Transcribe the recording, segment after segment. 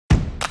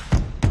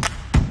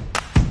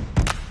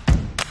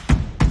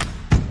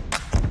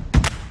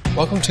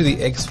Welcome to the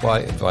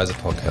XY Advisor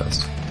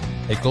Podcast,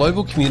 a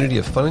global community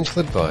of financial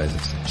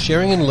advisors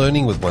sharing and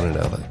learning with one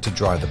another to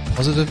drive the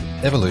positive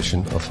evolution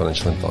of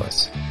financial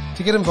advice.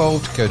 To get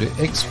involved, go to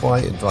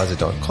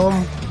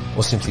xyadvisor.com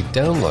or simply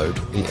download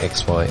the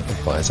XY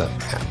Advisor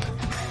app.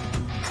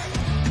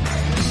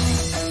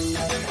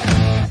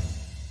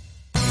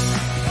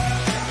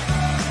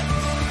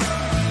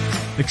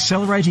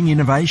 Accelerating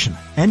innovation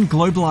and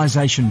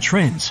globalization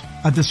trends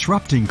are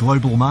disrupting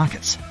global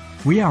markets.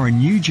 We are a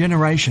new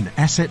generation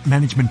asset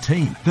management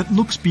team that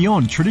looks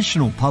beyond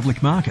traditional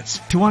public markets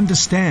to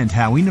understand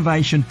how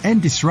innovation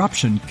and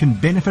disruption can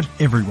benefit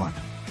everyone.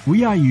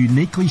 We are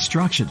uniquely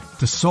structured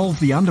to solve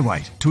the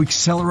underweight to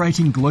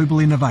accelerating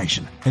global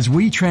innovation as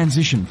we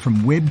transition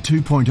from Web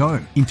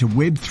 2.0 into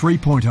Web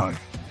 3.0.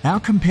 Our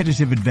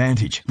competitive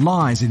advantage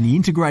lies in the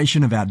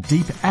integration of our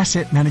deep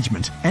asset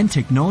management and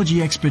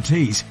technology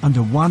expertise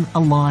under one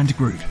aligned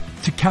group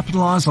to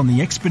capitalise on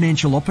the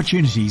exponential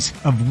opportunities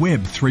of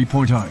Web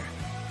 3.0.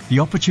 The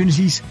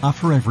opportunities are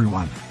for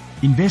everyone.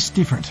 Invest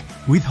different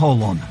with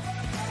Holon.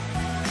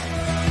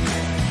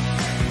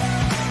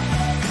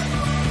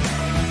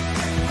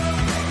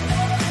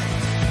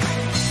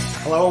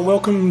 Hello and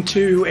welcome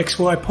to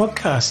XY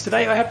Podcast.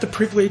 Today I have the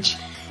privilege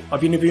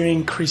of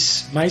interviewing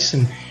Kris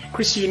Mason.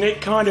 Kris is a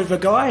unique kind of a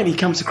guy and he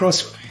comes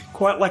across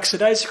quite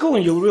lackadaisical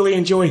and you'll really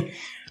enjoy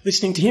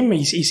listening to him.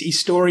 His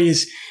story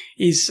is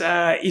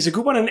a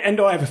good one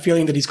and I have a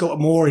feeling that he's got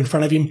more in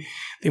front of him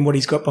than what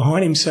he's got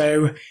behind him.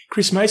 So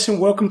Kris Mason,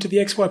 welcome to the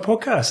XY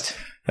Podcast.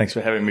 Thanks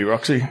for having me,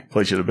 Roxy.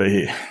 Pleasure to be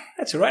here.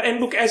 That's all right. And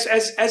look, as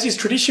is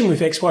tradition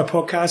with XY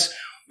Podcasts,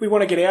 we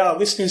want to get our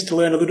listeners to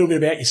learn a little bit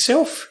about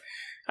yourself.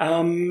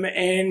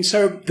 And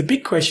so the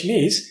big question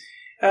is,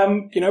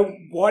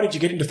 why did you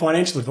get into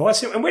financial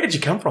advice and where did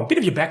you come from? Bit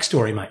of your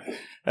backstory,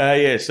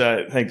 mate.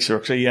 So thanks,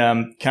 Roxy.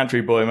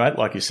 Country boy, mate,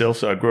 like yourself.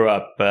 So I grew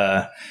up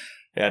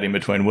out in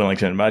between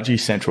Wellington and Mudgee,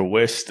 Central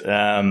West.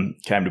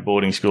 Came to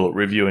boarding school at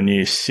Review in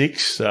year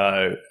 6.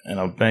 And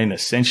I've been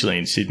essentially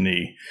in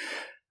Sydney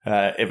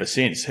ever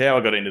since. How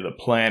I got into the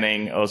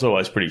planning, I was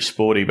always pretty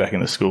sporty back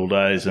in the school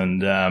days,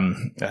 and I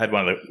had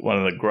one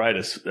of the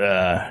greatest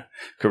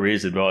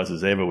careers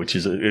advisors ever, which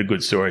is a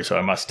good story, so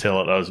I must tell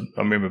it. I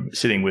remember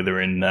sitting with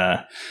her in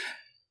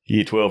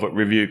year 12 at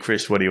Review.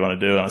 Kris, what do you want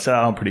to do? And I said,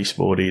 I'm pretty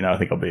sporty, I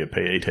think I'll be a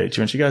PE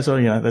teacher. And she goes,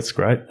 that's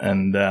great.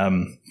 And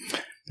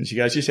she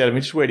goes, just out of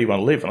interest, where do you want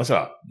to live? And I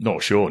said,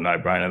 North Shore, no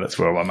brainer. That's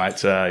where all my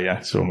mates are.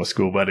 That's where all my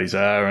school buddies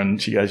are.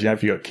 And she goes,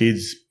 if you've got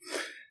kids,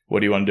 what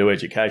do you want to do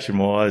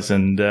education-wise?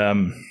 And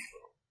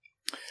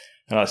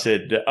I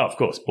said, of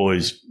course,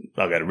 boys,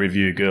 I'll go to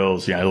Review.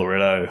 Girls,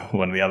 Loretto,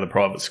 one of the other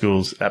private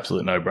schools,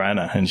 absolute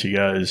no-brainer. And she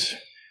goes,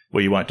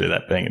 well, you won't do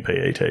that being a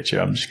PE teacher.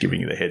 I'm just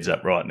giving you the heads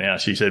up right now.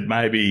 She said,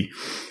 maybe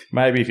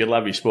if you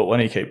love your sport, why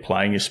don't you keep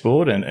playing your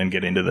sport and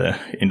get into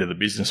the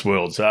business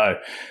world? So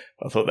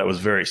I thought that was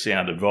very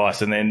sound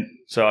advice. And then,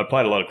 so I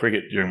played a lot of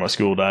cricket during my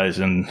school days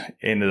and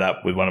ended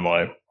up with one of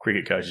my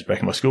cricket coaches back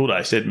in my school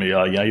days said to me,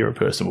 you're a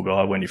personable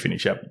guy. When you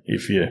finish up,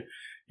 if you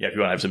want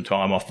to have some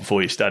time off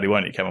before you study, why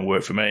don't you come and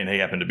work for me? And he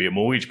happened to be a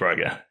mortgage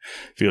broker.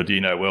 Field,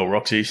 you know well,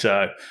 Roxy.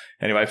 So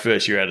anyway,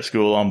 first year out of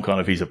school, I'm kind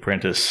of his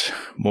apprentice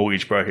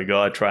mortgage broker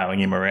guy, trailing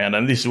him around.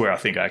 And this is where I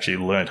think I actually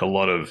learnt a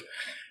lot of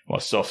my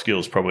soft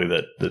skills probably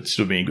that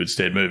stood me in good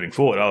stead moving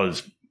forward. I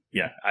was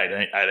 18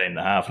 and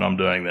a half, and I'm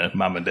doing the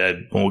mum and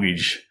dad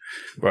mortgage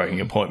broking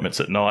appointments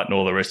at night and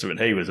all the rest of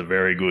it. He was a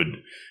very good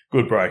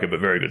broker, but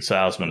very good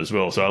salesman as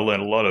well. So I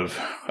learned a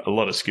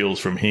lot of skills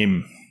from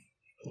him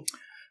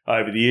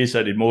over the years.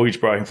 I did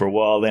mortgage broking for a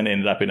while, then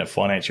ended up in a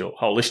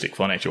holistic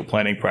financial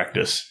planning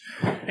practice.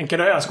 And can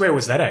I ask, where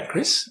was that at,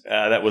 Kris?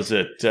 That was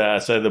at,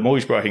 so the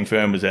mortgage broking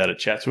firm was out at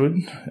Chatswood,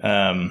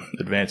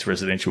 Advanced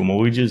Residential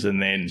Mortgages,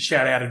 and then...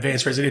 Shout out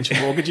Advanced Residential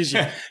Mortgages. You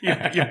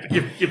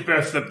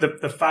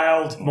birthed the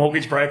failed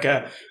mortgage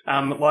broker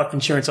life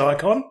insurance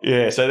icon.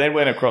 Yeah, so then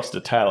went across to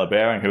Taylor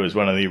Bowring, who was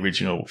one of the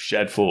original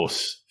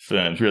Shadforce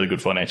firms, really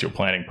good financial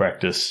planning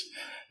practice.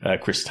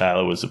 Chris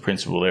Taylor was the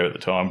principal there at the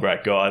time,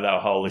 great guy. They were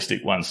a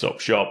holistic one-stop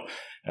shop.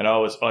 And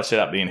I set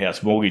up the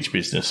in-house mortgage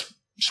business,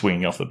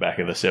 swinging off the back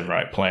of the 7 or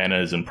 8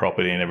 planners and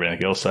property and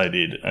everything else they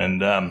did.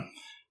 And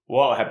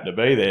while I happened to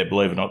be there,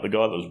 believe it or not, the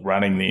guy that was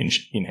running the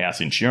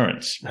in-house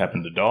insurance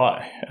happened to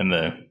die. And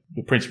the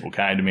principal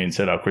came to me and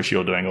said, Chris,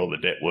 you're doing all the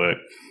debt work.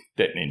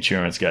 Debt and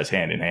insurance goes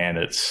hand in hand.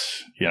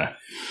 It's,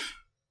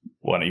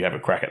 why don't you have a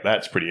crack at that?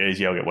 It's pretty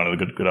easy. I'll get one of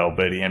the good old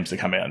BDMs to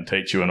come out and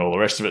teach you and all the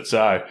rest of it.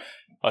 So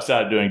I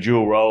started doing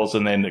dual roles,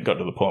 and then it got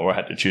to the point where I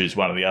had to choose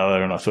one or the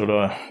other, and I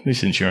thought,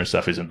 this insurance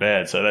stuff isn't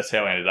bad. So that's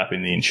how I ended up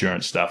in the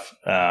insurance stuff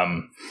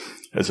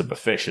as a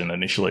profession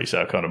initially.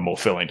 So I kind of more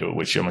fell into it,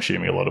 which I'm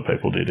assuming a lot of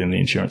people did in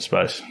the insurance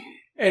space.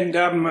 And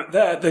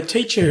the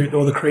teacher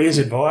or the careers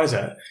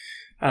advisor,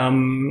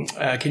 can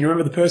you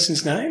remember the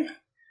person's name?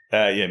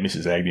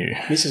 Mrs. Agnew.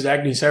 Mrs.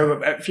 Agnew. So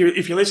if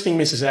you're listening,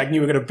 Mrs. Agnew,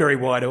 we've got a very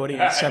wide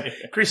audience.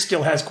 Kris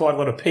still has quite a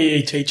lot of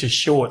PE teacher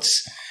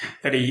shorts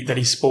that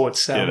he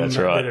sports. That's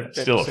right.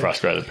 Still a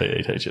frustrated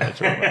PE teacher.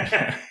 That's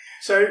right.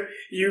 So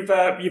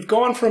you've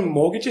gone from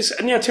mortgages,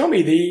 and now tell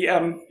me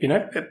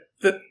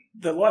the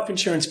the life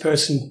insurance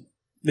person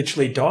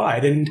literally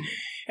died,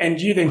 and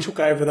you then took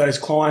over those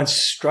clients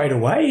straight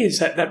away. Is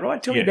that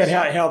right? Tell me about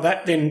how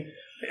that then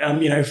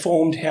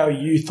formed how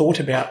you thought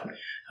about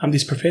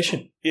this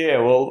profession. Yeah,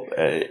 well,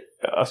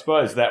 I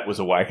suppose that was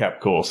a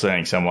wake-up call,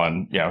 seeing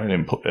someone,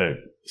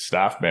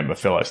 a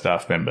fellow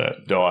staff member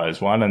die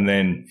as one, and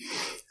then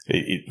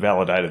it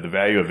validated the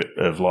value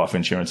of life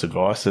insurance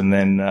advice, and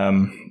then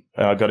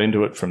I got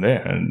into it from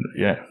there, and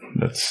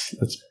that's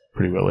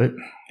pretty well it.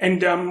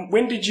 And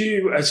when did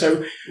you?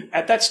 So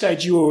at that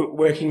stage, you were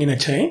working in a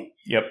team.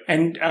 Yep.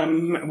 And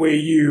were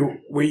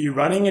you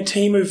running a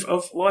team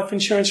of life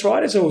insurance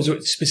writers, or was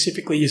it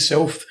specifically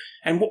yourself?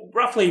 And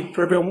roughly,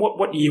 for everyone,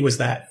 what year was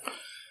that?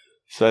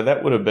 So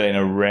that would have been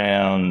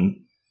around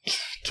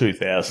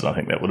 2000, I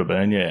think that would have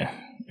been, yeah.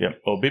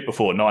 Yep. Well, a bit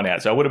before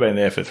 98. So I would have been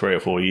there for 3 or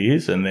 4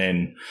 years, and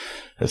then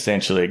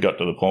essentially it got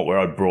to the point where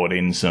I'd brought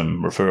in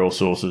some referral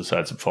sources, so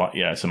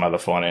had some other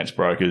finance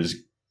brokers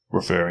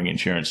referring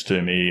insurance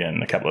to me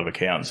and a couple of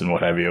accountants and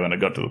what have you, and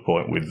it got to the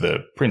point with the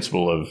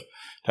principal of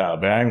tail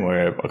bang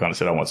where I kind of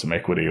said I want some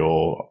equity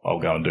or I'll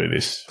go and do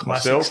this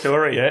Classic myself.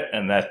 Story. Yeah,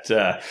 and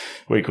that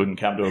we couldn't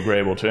come to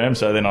agreeable terms,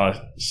 so then I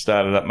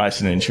started up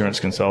Mason Insurance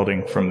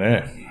Consulting from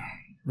there.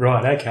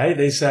 Right, okay.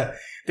 There's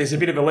a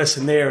bit of a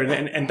lesson there,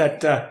 and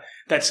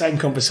that same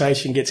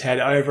conversation gets had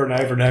over and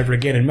over and over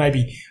again, and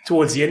maybe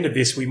towards the end of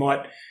this I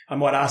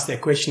might ask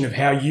that question of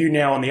how you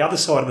now on the other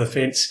side of the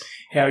fence,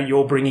 how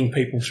you're bringing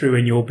people through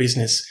in your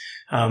business,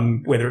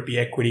 whether it be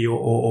equity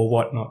or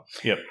whatnot.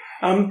 Yep.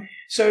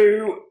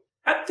 So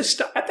at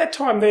that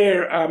time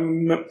there,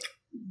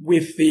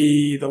 with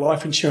the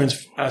life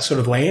insurance sort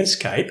of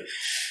landscape,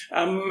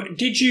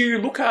 did you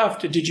look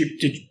after?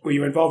 Were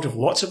you involved with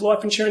lots of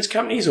life insurance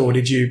companies, or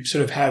did you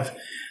sort of have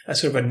a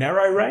sort of a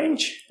narrow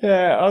range?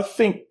 Yeah, I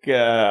think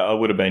I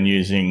would have been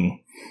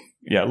using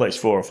at least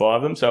 4 or 5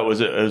 of them. So it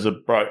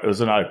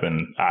was an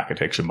open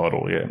architecture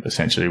model. Yeah,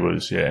 essentially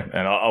was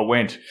and I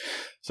went.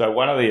 So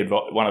one of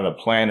the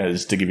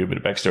planners, to give you a bit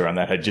of backstory on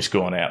that, had just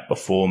gone out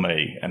before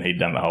me, and he'd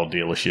done the whole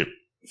dealership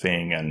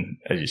thing. And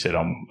as you said,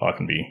 I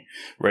can be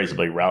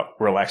reasonably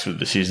relaxed with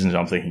decisions.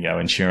 I'm thinking,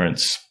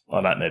 insurance,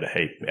 I don't need a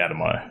heap out of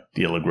my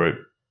dealer group.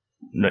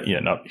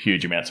 Not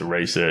huge amounts of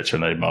research. I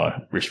need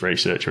my risk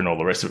researcher and all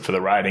the rest of it for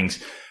the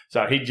ratings.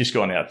 So he'd just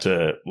gone out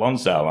to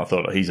Lonsdale, and I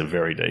thought, he's a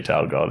very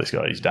detailed guy, this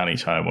guy. He's done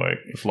his homework.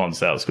 If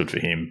Lonsdale's good for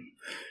him,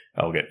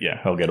 I'll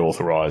get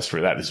authorised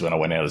through that. This is when I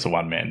went out as a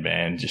one-man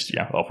band, just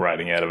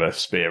operating out of a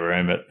spare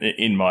room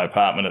in my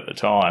apartment at the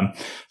time.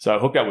 So I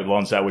hooked up with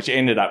Lonsdale, which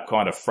ended up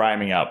kind of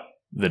framing up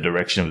the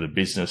direction of the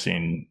business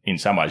in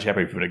some ways.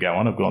 Happy for me to go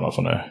on. I've gone off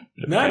on a...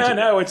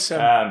 No. It's...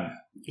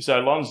 So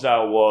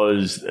Lonsdale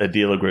was a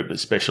dealer group that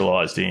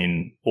specialised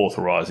in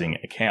authorising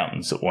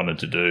accountants that wanted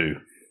to do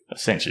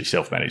essentially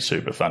self-managed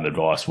super fund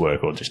advice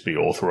work or just be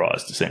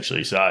authorised,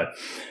 essentially. So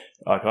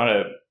I kind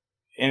of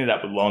ended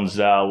up with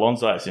Lonsdale.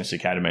 Lonsdale essentially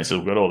came to me and said,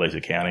 we've got all these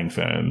accounting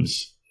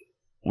firms.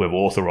 We've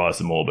authorised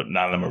them all, but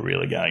none of them are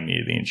really going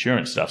near the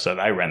insurance stuff. So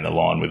they ran the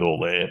line with all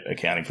their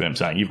accounting firms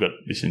saying, you've got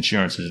this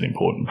insurance is an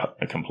important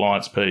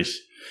compliance piece.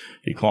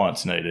 Your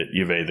clients need it.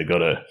 You've either got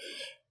to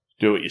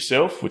do it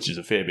yourself, which is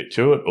a fair bit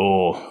to it,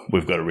 or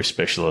we've got a risk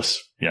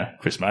specialist,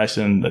 Kris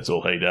Mason, that's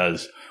all he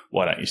does.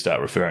 Why don't you start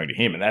referring to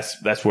him? And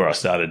that's where I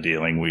started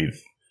dealing with,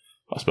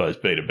 I suppose,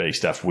 B2B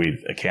stuff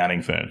with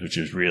accounting firms, which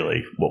is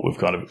really what we've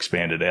kind of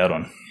expanded out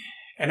on.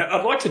 And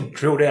I'd like to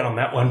drill down on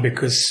that one,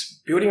 because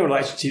building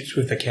relationships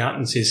with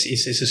accountants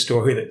is a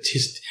story that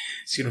just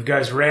sort of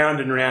goes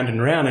round and round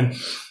and round.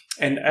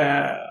 And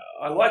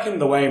I liken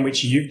the way in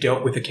which you've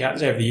dealt with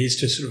accountants over the years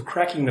to sort of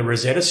cracking the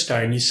Rosetta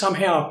Stone. You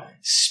somehow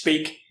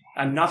speak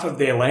enough of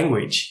their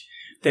language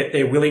that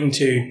they're willing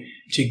to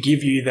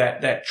give you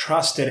that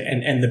trust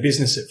and the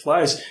business that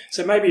flows.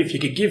 So maybe if you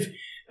could give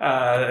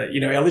our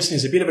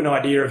listeners a bit of an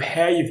idea of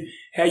how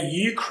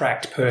you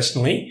cracked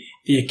personally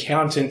the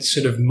accountant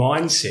sort of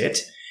mindset,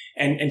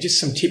 and just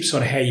some tips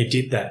on how you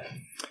did that.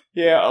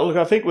 Yeah, look,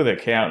 I think with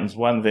accountants,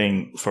 one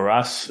thing for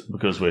us,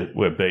 because we're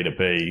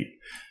B2B,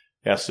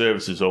 our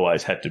services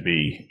always had to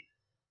be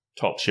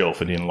top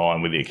shelf and in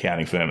line with the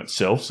accounting firm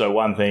itself. So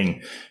one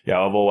thing,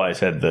 I've always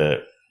had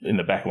in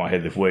the back of my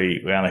head, if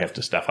we only have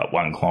to stuff up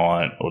one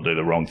client or do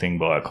the wrong thing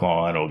by a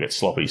client or get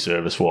sloppy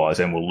service-wise,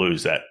 then we'll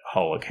lose that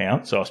whole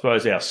account. So I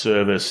suppose our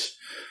service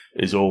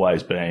has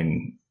always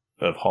been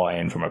of high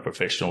end from a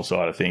professional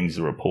side of things,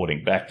 the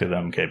reporting back to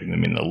them, keeping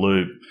them in the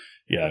loop,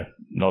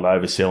 not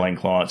overselling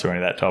clients or any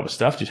of that type of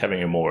stuff, just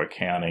having a more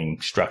accounting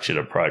structured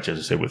approach, as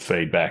I said, with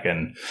feedback.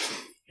 And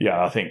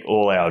I think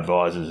all our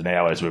advisors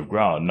now, as we've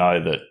grown,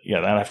 know that they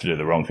don't have to do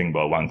the wrong thing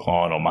by one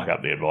client or muck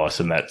up the advice,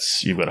 and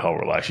you've got a whole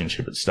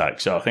relationship at stake.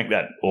 So I think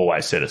that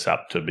always set us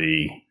up to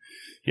be,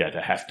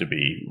 to have to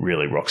be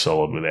really rock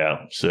solid with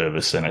our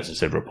service and, as I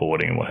said,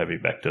 reporting and what have you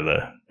back to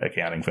the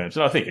accounting firms.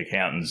 And I think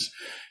accountants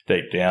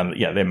deep down,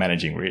 they're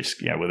managing risk,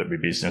 whether it be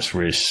business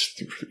risk,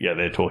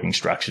 they're talking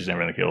structures and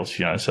everything else,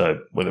 so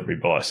whether it be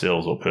buy,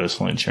 sells or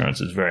personal insurance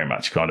is very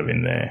much kind of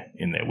in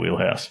their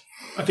wheelhouse.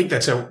 I think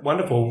that's a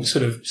wonderful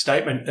sort of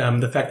statement,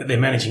 the fact that they're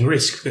managing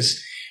risk, because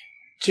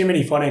too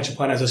many financial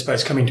planners, I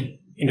suppose, come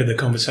into the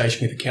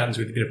conversation with accountants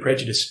with a bit of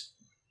prejudice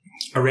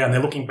around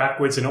they're looking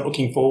backwards, they're not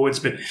looking forwards.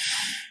 But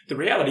the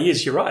reality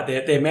is, you're right,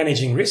 they're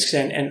managing risks,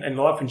 and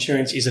life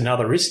insurance is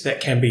another risk that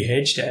can be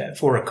hedged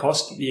for a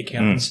cost that the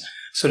accountants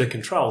sort of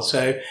control.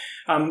 So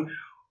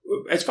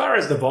as far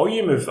as the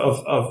volume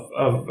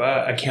of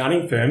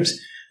accounting firms,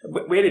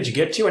 where did you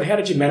get to, and how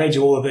did you manage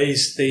all of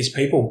these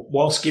people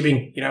whilst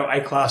giving,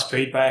 A-class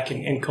feedback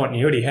and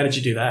continuity? How did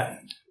you do that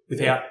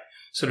without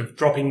sort of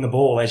dropping the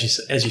ball, as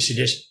you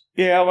suggest?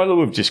 Yeah, well,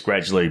 we've just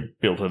gradually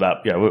built it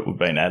up. We've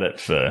been at it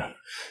for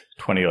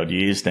 20-odd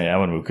years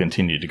now, and we've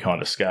continued to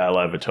kind of scale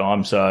over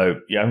time. So,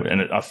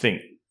 and I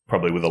think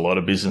probably with a lot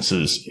of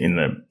businesses in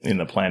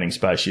the planning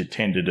space, you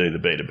tend to do the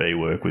B2B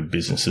work with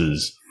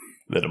businesses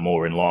that are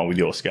more in line with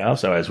your scale.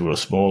 So as we were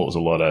small, it was a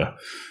lot of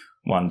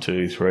 1,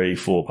 2, 3,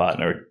 4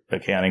 partner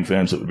accounting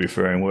firms that would be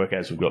referring work.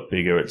 As we've got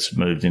bigger, it's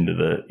moved into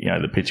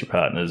the pitcher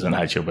partners and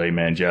HLB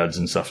man judds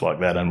and stuff like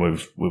that. And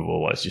we've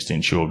always just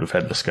ensured we've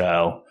had the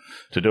scale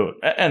to do it.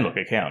 And look,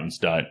 accountants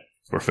don't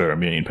refer 1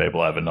 million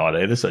people overnight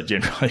either. So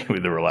generally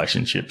with the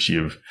relationships,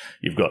 you've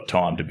got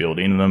time to build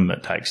in them.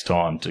 It takes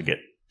time to get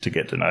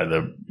to know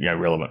the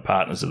relevant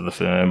partners of the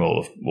firm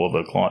or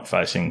the client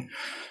facing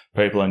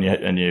people, and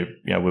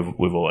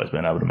we've always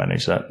been able to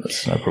manage that.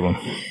 That's no problem.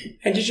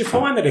 And did you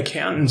find that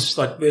accountants,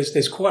 like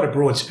there's quite a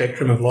broad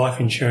spectrum of life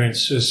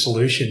insurance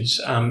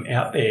solutions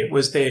out there?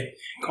 Was there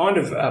kind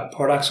of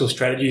products or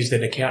strategies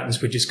that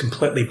accountants were just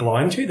completely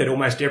blind to, that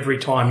almost every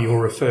time you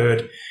were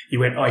referred, you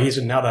went, oh, here's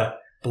another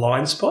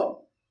blind spot?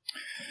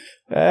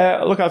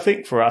 Look, I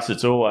think for us,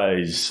 it's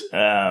always,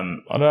 I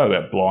don't know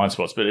about blind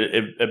spots, but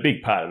a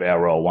big part of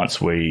our role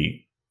once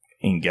we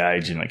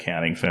engage an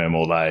accounting firm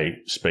or they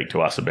speak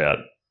to us about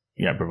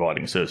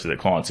providing service to their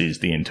clients is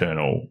the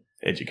internal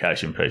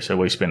education piece. So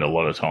we spend a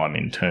lot of time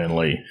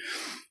internally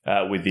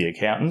with the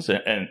accountants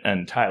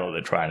and tailor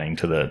the training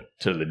to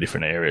the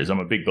different areas. I'm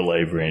a big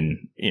believer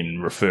in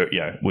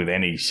with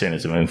any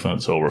centres of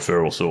influence or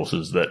referral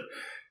sources, that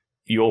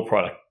your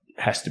product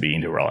has to be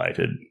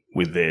interrelated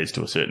with theirs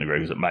to a certain degree,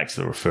 because it makes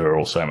the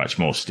referral so much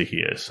more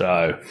stickier.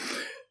 So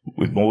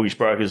with mortgage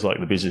brokers like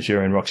the business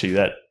you're in, Roxy,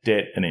 that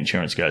debt and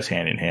insurance goes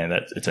hand in hand.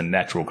 It's a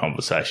natural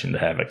conversation to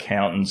have.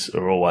 Accountants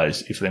are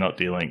always, if they're not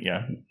dealing,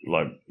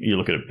 like you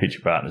look at a pitcher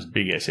partner's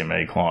big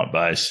SME client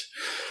base,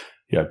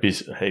 a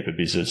heap of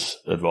business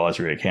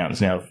advisory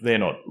accountants. Now, they're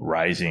not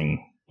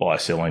raising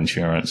buy-sell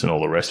insurance and all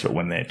the rest of it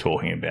when they're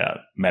talking about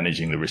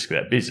managing the risk of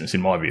that business.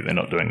 In my view, they're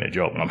not doing their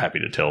job, and I'm happy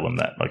to tell them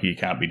that. Like, you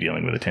can't be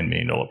dealing with a $10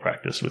 million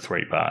practice with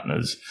 3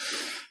 partners.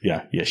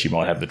 Yes, you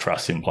might have the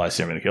trust in place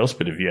and everything else,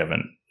 but if you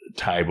haven't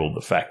tabled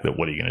the fact that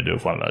what are you going to do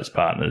if one of those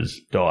partners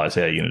dies,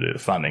 how are you going to do the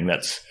funding,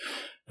 that's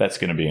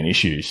going to be an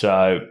issue.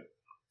 So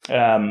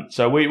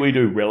we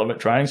do relevant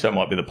training. So it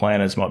might be the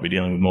planners might be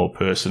dealing with more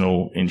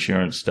personal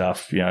insurance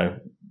stuff,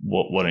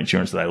 what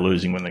insurance are they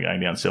losing when they're going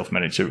down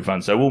self-managed super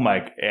funds. So we'll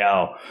make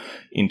our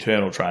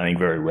internal training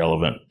very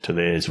relevant to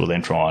theirs. We'll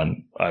then try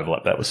and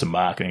overlap that with some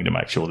marketing to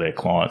make sure their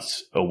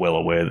clients are well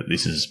aware that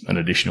this is an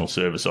additional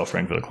service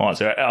offering for the clients.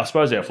 So I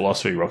suppose our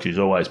philosophy, Roxy, has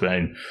always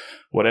been,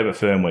 whatever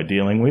firm we're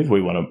dealing with,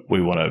 we want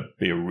to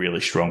be a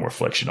really strong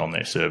reflection on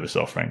their service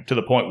offering, to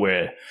the point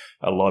where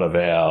a lot of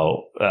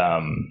our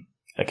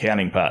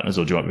accounting partners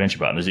or joint venture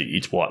partners,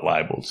 it's white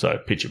labelled. So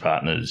pitcher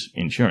partners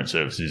insurance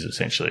services is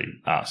essentially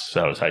us.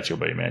 So it's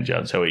HLB man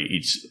judge. So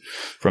it's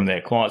from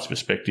their client's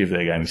perspective,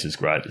 they're going, this is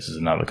great. This is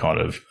another kind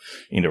of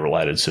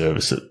interrelated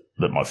service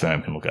that my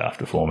firm can look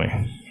after for me.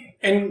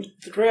 And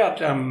throughout,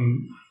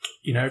 from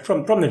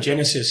the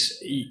genesis,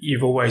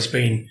 you've always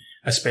been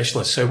a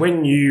specialist. So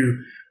when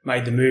you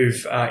made the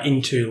move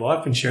into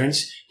life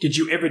insurance, did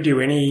you ever do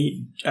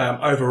any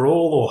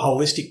overall or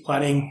holistic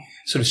planning,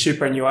 sort of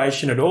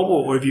superannuation at all,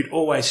 or have you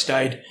always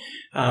stayed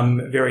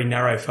very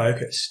narrow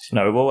focused?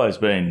 No, we've always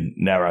been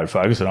narrow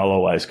focused, and I'll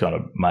always kind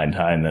of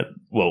maintain that,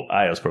 well,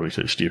 I was probably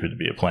too stupid to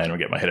be a planner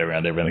and get my head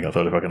around everything. I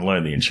thought if I can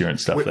learn the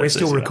insurance stuff. We're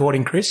still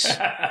recording, Kris.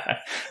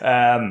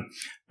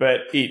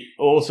 But it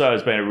also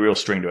has been a real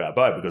string to our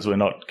bow, because we're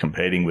not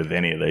competing with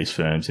any of these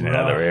firms in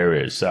other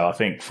areas. So I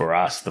think for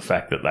us, the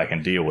fact that they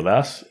can deal with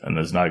us and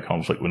there's no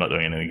conflict, we're not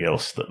doing anything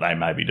else that they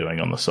may be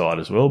doing on the side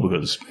as well,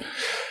 because,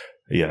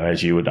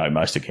 as you would know,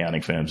 most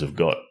accounting firms have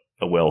got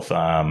a wealth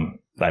arm.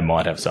 They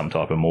might have some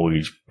type of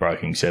mortgage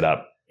broking set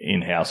up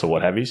in-house or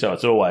what have you. So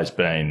it's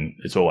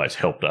always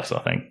helped us,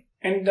 I think.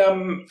 And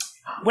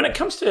when it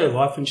comes to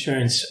life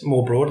insurance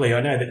more broadly,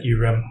 I know that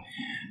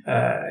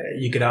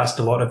you get asked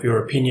a lot of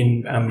your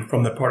opinion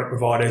from the product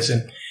providers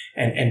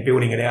and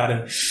building it out.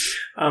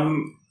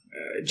 And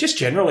just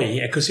generally,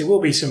 because there will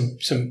be some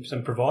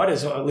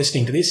providers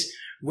listening to this,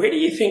 where do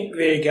you think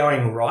they're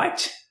going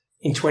right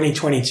in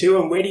 2022,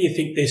 and where do you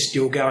think they're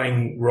still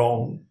going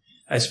wrong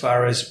as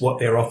far as what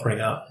they're offering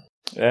up?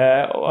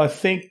 I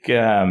think,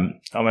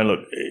 look,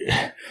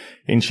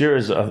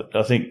 insurers,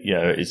 I think,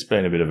 it's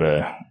been a bit of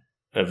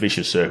a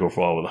vicious circle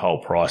for a while with the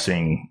whole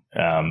pricing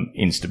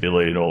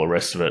instability and all the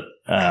rest of it.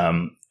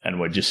 And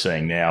we're just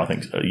seeing now, I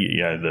think,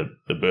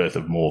 the birth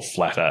of more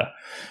flatter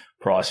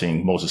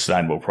pricing, more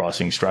sustainable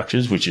pricing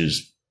structures, which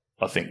is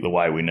I think the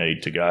way we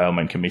need to go. I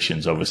mean,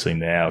 commissions obviously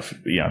now,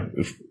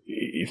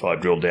 if I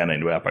drill down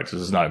into our practice,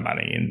 there's no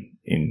money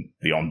in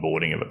the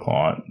onboarding of a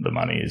client. The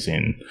money is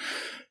in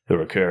the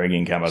recurring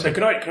income. So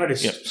can I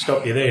just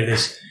stop you there?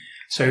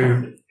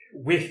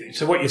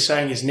 So what you're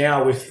saying is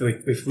now with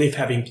LIF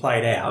having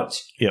played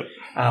out, yep,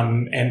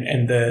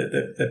 and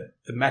the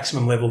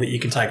maximum level that you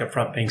can take up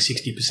front being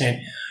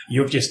 60%,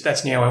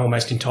 that's now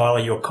almost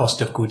entirely your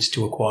cost of goods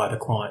to acquire the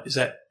client. Is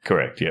that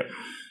correct? Yep.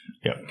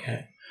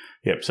 Okay.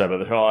 Yep. So by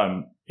the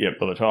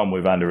time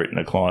we've underwritten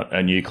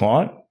a new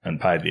client and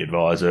paid the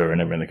advisor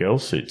and everything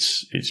else,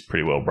 it's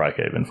pretty well break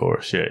even for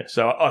us. Yeah.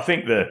 So I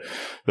think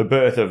the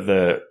birth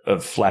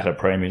of flatter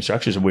premium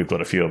structures, and we've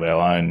got a few of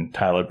our own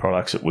tailored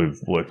products that we've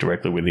worked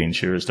directly with the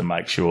insurers to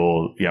make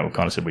sure, we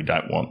kind of said we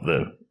don't want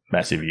the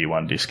massive year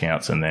one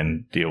discounts and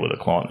then deal with a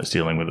client that's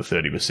dealing with a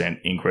 30%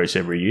 increase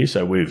every year.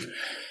 So we've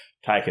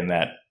taken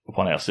that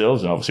upon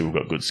ourselves, and obviously we've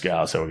got good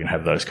scale so we can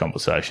have those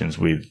conversations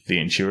with the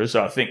insurers.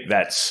 So I think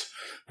that's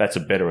a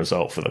better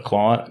result for the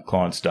client.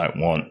 Clients don't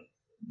want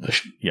the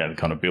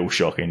kind of bill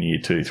shock in year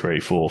 2,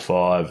 3, 4,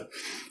 5.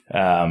 They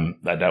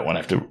don't want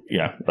to have to, they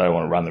don't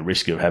want to run the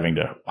risk of having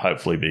to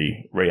hopefully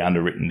be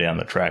re-underwritten down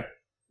the track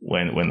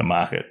when the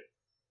market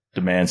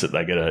demands that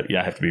they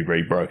have to be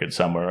rebrokered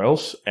somewhere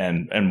else.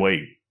 And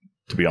we,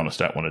 to be honest,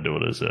 don't want to do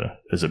it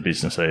as a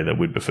business either.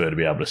 We'd prefer to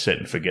be able to set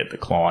and forget the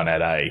client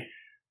at a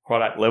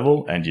product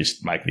level and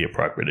just make the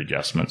appropriate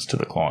adjustments to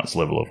the client's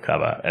level of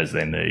cover as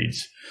their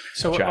needs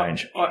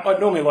change. I'd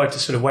normally like to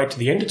sort of wait to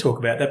the end to talk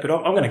about that, but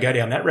I'm going to go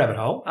down that rabbit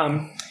hole.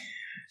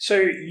 So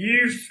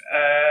you've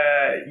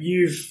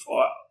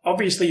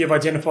obviously you've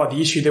identified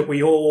the issue that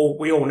we all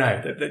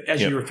know that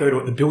as you refer to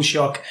it, the bill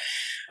shock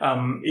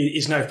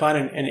is no fun,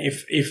 and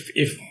if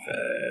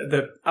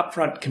the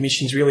upfront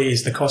commissions really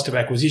is the cost of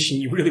acquisition,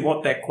 you really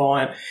want that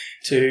client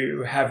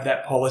to have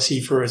that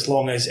policy for as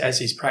long as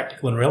is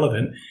practical and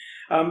relevant.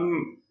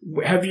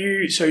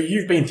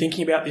 You've been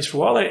thinking about this for a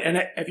while, and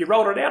have you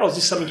rolled it out, or is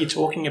this something you're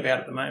talking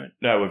about at the moment?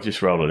 No, we've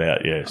just rolled it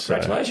out, yeah.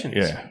 Congratulations.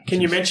 So, yeah.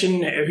 Can you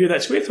mention who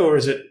that's with, or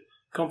is it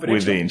confidential?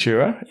 With the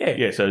insurer? Yeah.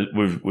 Yeah, so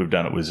we've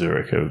done it with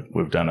Zurich.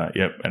 We've done it,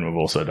 yep, and we've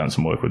also done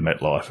some work with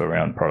MetLife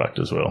around product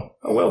as well.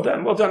 Oh, well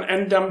done, well done.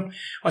 And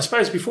I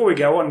suppose before we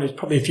go on, there's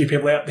probably a few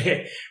people out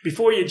there.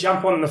 Before you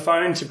jump on the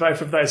phone to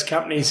both of those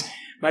companies,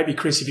 maybe,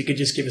 Kris, if you could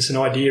just give us an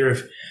idea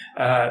of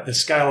the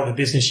scale of the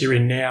business you're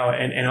in now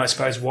and I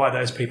suppose why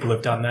those people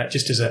have done that,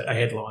 just as a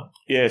headline.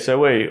 Yeah, so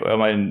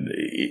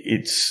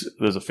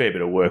there's a fair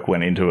bit of work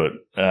went into it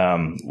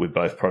with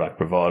both product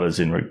providers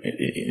in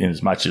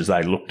as much as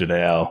they looked at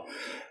our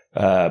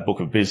book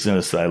of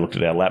business, they looked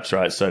at our lapse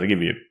rates. So to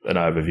give you an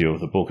overview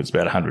of the book, it's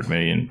about 100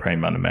 million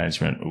premium under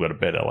management. We've got a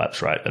better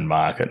lapse rate than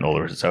market and all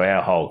the rest. So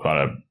our whole kind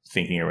of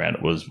thinking around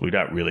it was we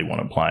don't really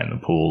want to play in the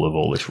pool of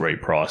all this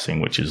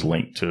repricing, which is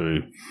linked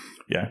to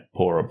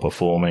poorer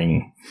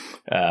performing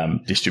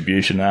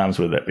distribution arms,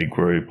 whether that be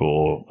group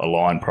or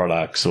aligned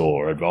products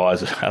or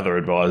other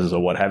advisors or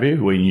what have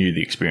you. We knew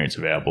the experience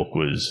of our book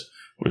was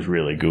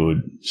really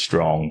good,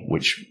 strong,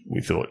 which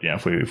we thought,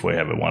 if we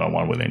have a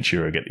one-on-one with an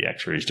insurer, get the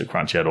actuaries to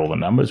crunch out all the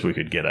numbers, we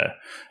could get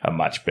a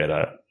much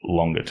better,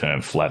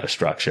 longer-term, flatter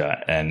structure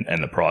and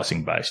the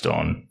pricing based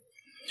on.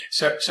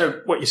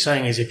 So what you're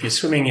saying is if you're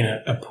swimming in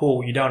a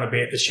pool, you don't want to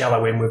be at the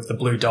shallow end with the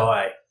blue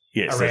dye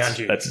around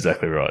you. That's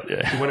exactly right,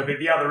 yeah. You want to be at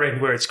the other end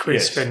where it's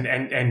crisp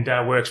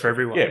and works for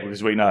everyone. Yeah,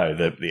 because we know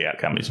that the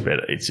outcome is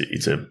better. It's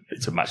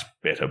a much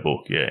better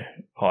book, yeah.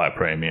 Higher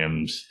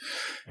premiums,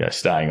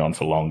 staying on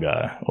for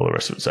longer, all the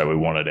rest of it. So we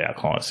wanted our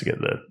clients to get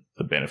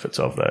the benefits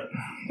of that.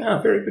 Oh,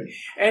 very good.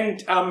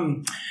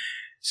 And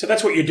so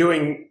that's what you're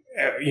doing.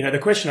 The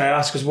question I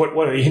asked was what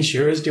are the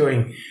insurers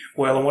doing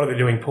well and what are they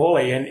doing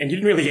poorly? And you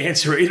didn't really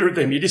answer either of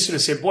them. You just sort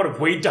of said, what have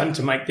we done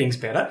to make things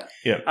better?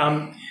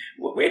 Yeah.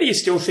 Where do you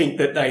still think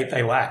that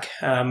they lack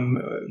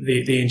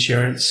the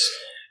insurance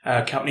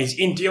companies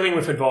in dealing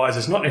with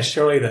advisors? Not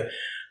necessarily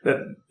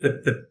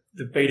the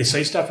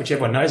B2C stuff, which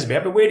everyone knows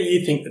about, but where do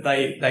you think that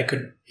they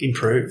could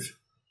improve?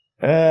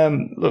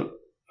 Look,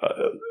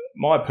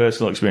 my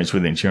personal experience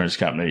with insurance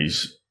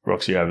companies,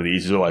 Roxy, over the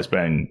years has always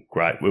been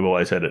great. We've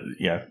always had it.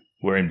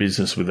 We're in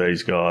business with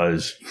these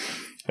guys.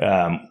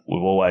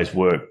 We've always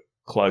worked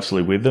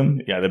closely with them.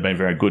 They've been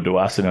very good to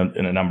us in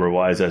a number of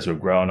ways as we've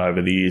grown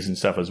over the years and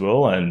stuff as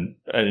well. And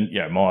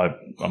I'm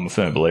a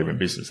firm believer in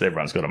business.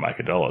 Everyone's got to make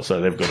a dollar, so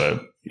they've got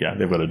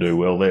to do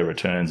well. Their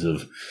returns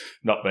have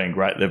not been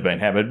great. They've been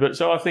hammered, but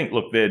so I think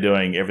they're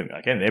doing everything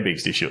they can. Their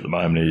biggest issue at the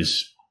moment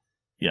is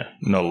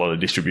not a lot of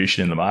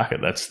distribution in the market.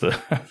 That's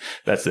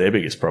their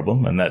biggest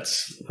problem, and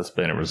that's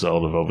been a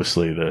result of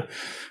obviously the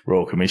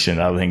Royal Commission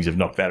and other things have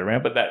knocked that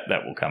around, but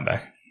that will come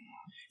back.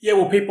 Yeah,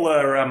 well, people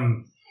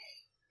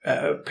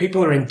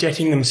are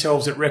indebting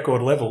themselves at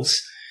record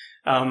levels.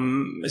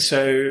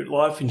 So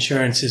life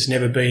insurance has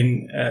never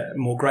been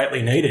more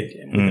greatly needed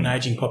with an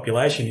ageing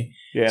population.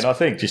 Yeah, and I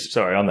think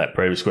on that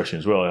previous question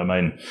as well,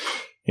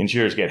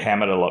 insurers get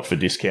hammered a lot for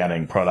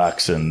discounting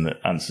products and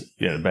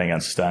being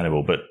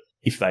unsustainable, but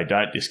if they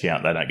don't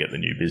discount, they don't get the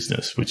new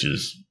business, which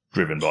is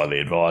driven by the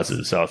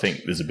advisors. So I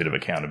think there's a bit of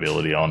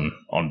accountability on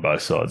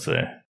both sides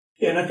there.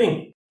 Yeah, and I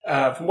think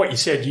from what you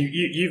said,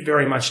 you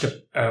very much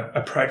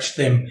approached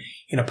them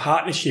in a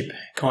partnership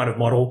kind of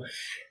model.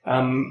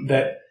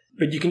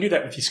 But you can do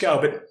that with your scale.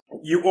 But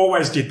you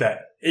always did that,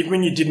 even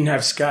when you didn't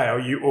have scale.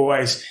 You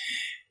always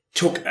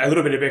took a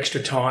little bit of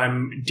extra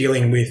time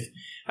dealing with,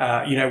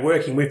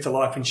 working with the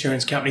life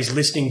insurance companies,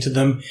 listening to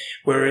them.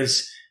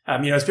 Whereas,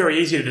 it's very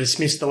easy to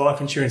dismiss the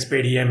life insurance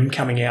BDM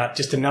coming out,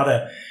 just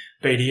another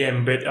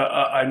BDM. But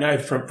I know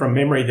from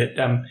memory that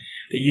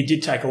you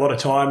did take a lot of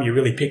time. You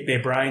really picked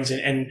their brains,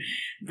 and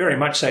very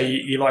much so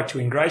you like to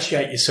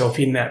ingratiate yourself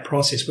in that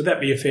process. Would that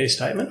be a fair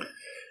statement?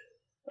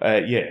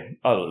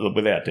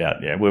 Without doubt.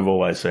 Yeah, we've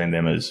always seen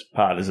them as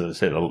partners. As I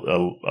said, a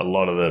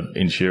lot of the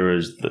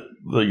insurers,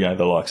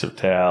 the likes of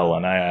TAL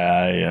and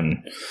AAA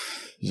and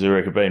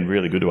Zurich have been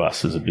really good to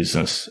us as a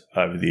business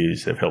over the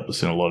years. They've helped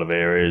us in a lot of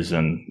areas,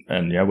 and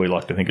we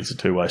like to think it's a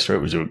two-way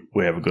street.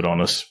 We have a good,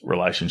 honest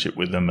relationship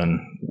with them, and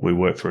we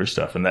work through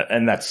stuff, and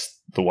that's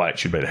the way it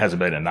should be. There hasn't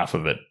been enough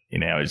of it.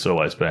 It's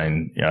always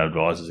been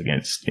advisors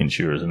against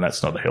insurers, and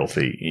that's not a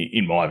healthy,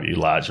 in my view,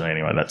 largely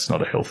anyway. That's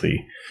not a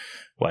healthy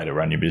way to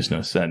run your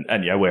business, and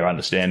we're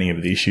understanding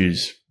of the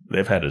issues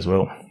they've had as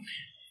well.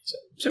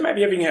 So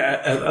maybe having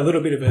a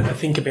little bit of a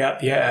think about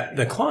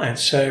the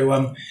clients. So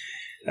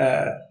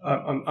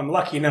I'm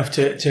lucky enough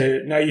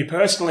to know you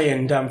personally,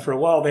 and for a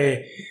while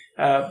there,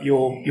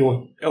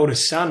 your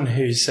eldest son,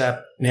 who's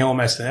now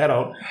almost an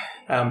adult,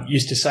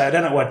 used to say, "I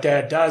don't know what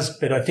Dad does,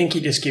 but I think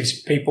he just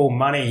gives people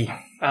money,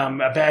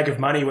 a bag of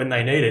money when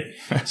they need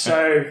it."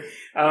 So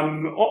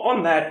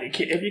on that,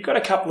 have you got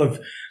a couple of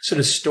sort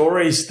of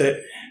stories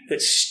that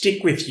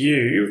stick with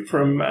you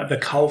from the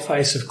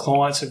coalface of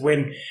clients of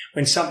when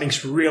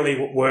something's really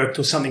worked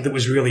or something that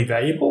was really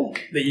valuable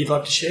that you'd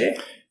like to share?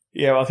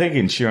 Yeah, well, I think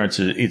insurance,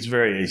 it's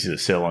very easy to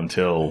sell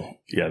until,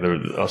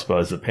 I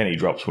suppose the penny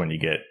drops when you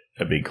get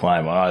a big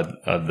claim. I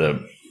had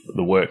the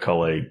work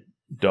colleague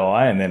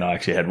die, and then I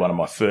actually had one of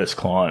my first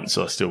clients.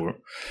 I still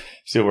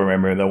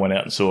remember him. They went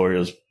out and saw her. He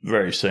was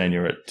very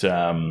senior at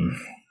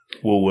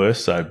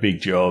Woolworths, so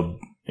big job,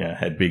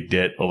 had big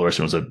debt. All the rest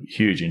of it was a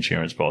huge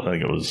insurance policy. I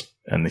think it was,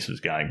 and this was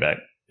going back,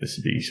 this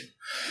would be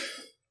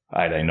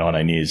 18,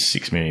 19 years,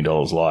 $6 million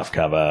life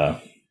cover,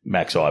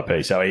 max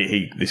IP. So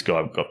this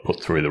guy got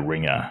put through the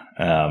ringer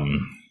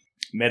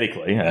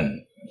medically,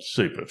 and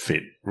super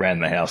fit, ran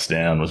the house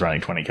down, was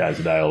running 20 Ks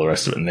a day, all the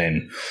rest of it. And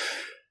then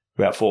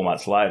about 4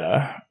 months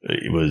later,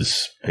 he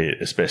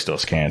had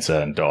asbestos cancer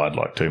and died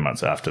like 2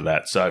 months after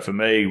that. So for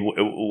me,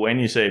 when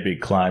you see a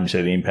big claim, you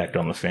see the impact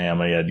on the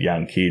family, had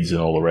young kids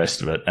and all the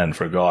rest of it. And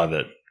for a guy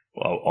that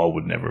I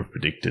would never have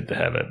predicted to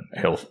have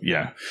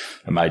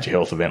a major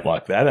health event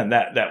like that. And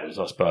that was,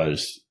 I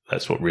suppose,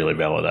 that's what really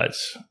validates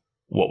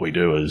what we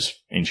do as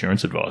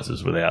insurance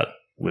advisors without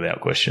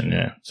question,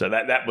 yeah. So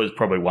that was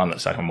probably one that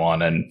stuck in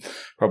mind, and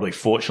probably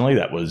fortunately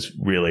that was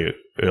really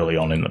early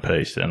on in the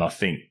piece. And I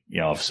think,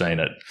 I've seen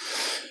it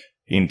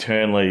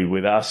internally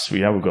with us.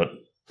 We've got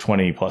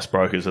 20 plus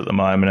brokers at the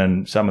moment,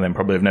 and some of them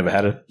probably have never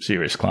had a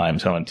serious claim.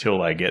 So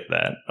until they get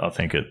that, I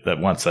think that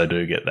once they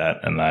do get that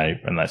and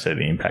they see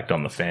the impact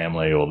on the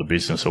family or the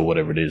business or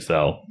whatever it is,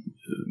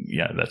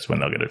 that's when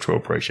they'll get a true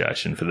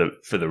appreciation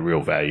for the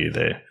real value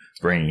they're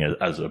bringing,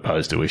 as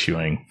opposed to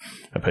issuing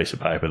a piece of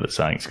paper that's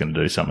saying it's going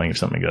to do something if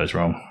something goes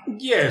wrong.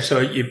 Yeah, so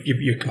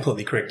you're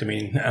completely correct. I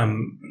mean,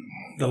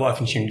 the life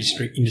insurance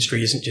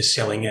industry isn't just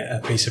selling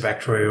a piece of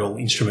actuarial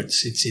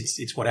instruments.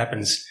 It's what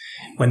happens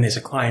when there's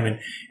a claim,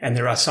 and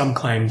there are some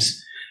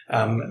claims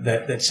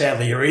that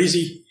sadly are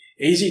easy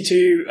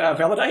to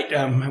validate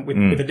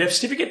with a death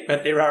certificate,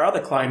 but there are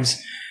other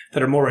claims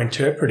that are more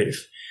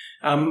interpretive.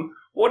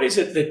 What is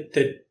it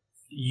that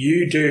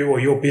you do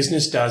or your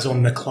business does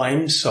on the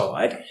claims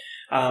side?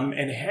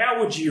 And how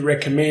would you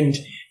recommend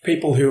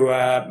people who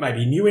are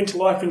maybe new into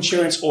life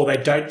insurance or they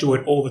don't do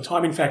it all the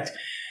time? In fact,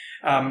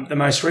 the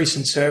most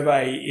recent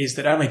survey is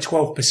that only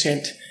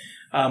 12%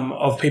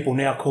 of people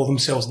now call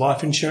themselves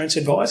life insurance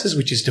advisors,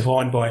 which is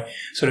defined by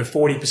sort of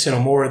 40% or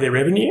more of their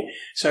revenue.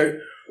 So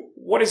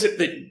what is it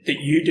that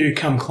you do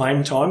come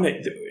claim time,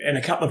 and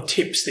a couple of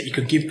tips that you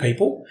could give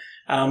people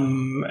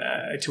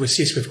to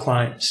assist with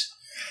claims?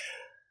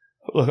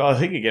 Look, I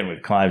think, again,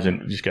 with claims,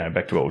 and just going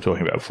back to what we were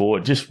talking about before,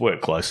 just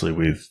work closely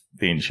with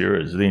the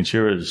insurers. The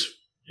insurers,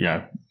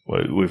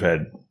 we've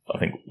had, I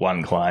think,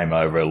 one claim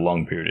over a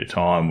long period of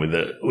time with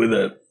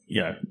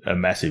a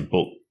massive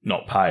book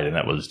not paid, and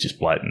that was just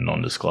blatant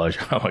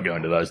non-disclosure. I won't go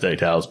into those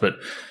details, but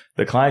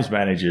the claims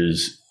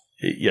managers,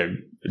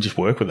 just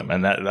work with them,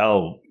 and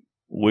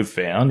we've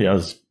found,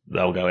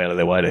 they'll go out of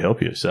their way to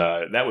help you.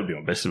 So that would be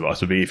my best advice.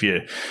 Would be if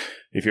you're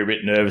a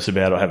bit nervous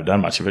about it or haven't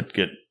done much of it,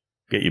 get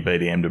your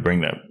BDM to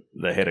bring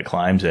the head of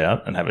claims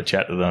out and have a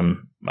chat to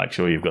them. Make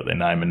sure you've got their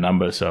name and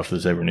number. So if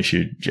there's ever an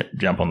issue,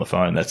 jump on the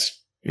phone. That's,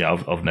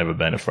 I've never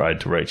been afraid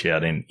to reach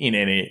out in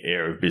any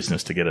area of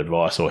business to get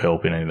advice or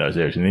help in any of those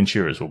areas. And the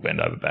insurers will bend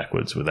over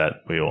backwards with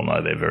that. We all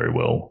know they're very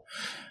well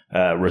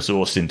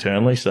resourced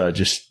internally. So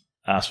just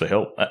ask for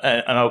help.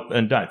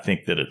 And don't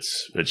think that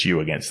it's you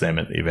against them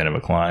at the event of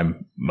a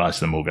claim. Most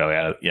of them will go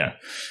out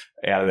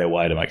of their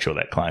way to make sure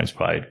that claim's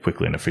paid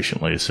quickly and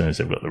efficiently as soon as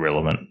they've got the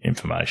relevant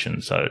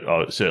information. So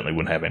I certainly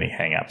wouldn't have any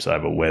hang-ups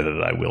over whether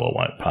they will or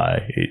won't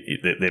pay.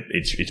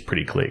 It's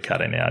pretty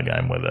clear-cut in our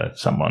game whether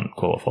someone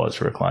qualifies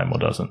for a claim or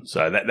doesn't.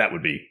 So that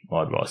would be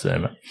my advice there,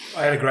 mate.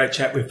 I had a great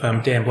chat with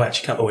Dan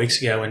Blatch a couple of weeks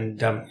ago,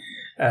 and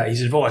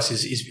his advice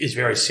is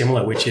very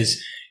similar, which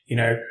is,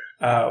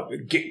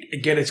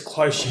 get as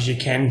close as you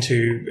can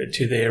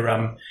to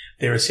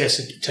their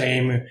assessor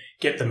team,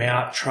 get them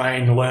out,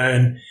 train,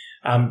 learn.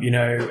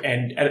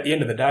 And at the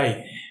end of the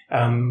day,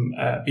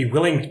 be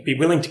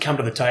willing to come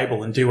to the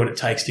table and do what it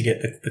takes to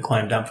get the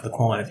claim done for the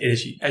client.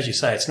 As you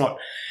say,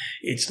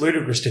 it's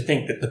ludicrous to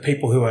think that the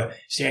people who are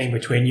standing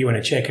between you and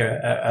a check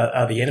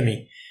are the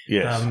enemy.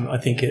 Yes. I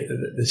think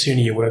the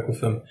sooner you work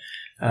with them,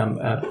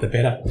 the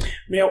better.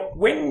 Now,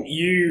 when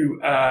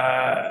you,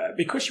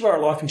 because you are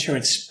a life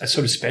insurance a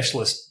sort of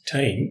specialist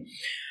team,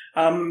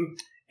 and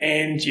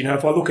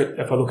if I look at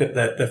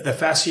the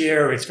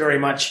fascia, it's very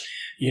much,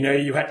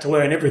 you had to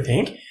learn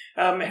everything.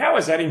 How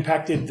has that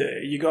impacted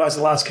you guys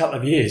the last couple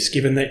of years,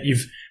 given that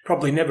you've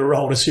probably never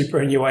rolled a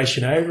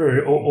superannuation over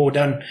or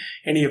done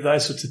any of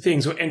those sorts of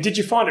things? And did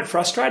you find it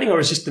frustrating, or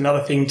is it just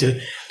another thing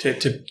to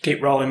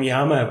keep rolling the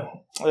arm over?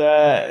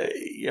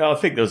 I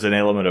think there's an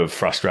element of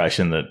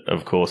frustration that,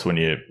 of course, when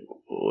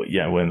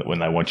when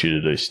they want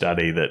you to do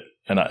study that,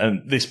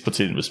 and this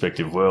puts it in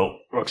perspective. Well,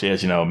 Roxy,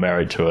 as you know, I'm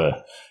married to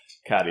a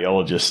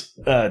cardiologist,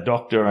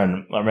 doctor,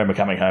 and I remember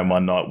coming home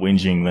one night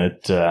whinging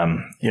that,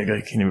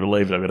 can you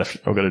believe it?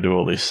 I've got to do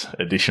all this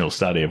additional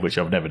study, of which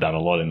I've never done a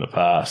lot in the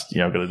past.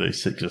 I've got to do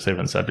 6 or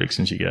 7 subjects,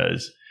 and she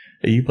goes,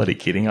 "Are you bloody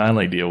kidding? All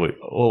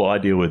I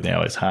deal with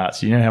now is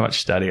hearts. You know how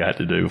much study I had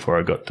to do before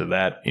I got to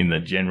that in the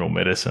general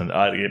medicine?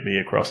 I had to get me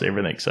across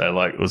everything."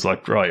 So it was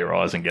like, dry your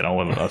eyes and get on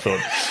with it. I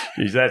thought,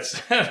 geez, that's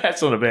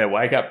not a bad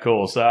wake up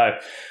call. So,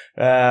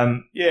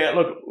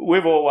 look,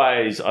 we've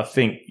always, I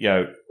think,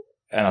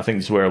 and I think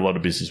this is where a lot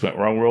of business went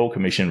wrong. Royal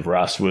Commission for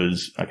us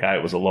was, okay,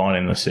 it was a line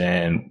in the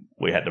sand.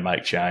 We had to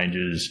make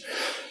changes.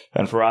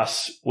 And for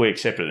us, we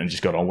accepted it and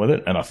just got on with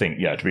it. And I think,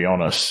 to be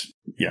honest,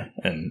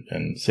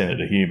 and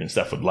Senator Hume and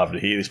stuff would love to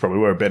hear this. Probably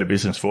we're a better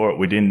business for it.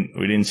 We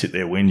didn't sit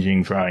there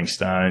whinging, throwing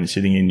stones,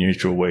 sitting in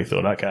neutral. We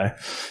thought, okay,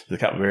 there's a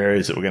couple of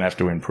areas that we're going to have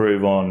to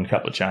improve on, a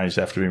couple of changes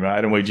have to be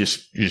made, and we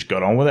just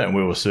got on with it. And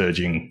we were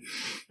surging.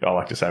 I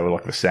like to say we're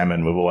like the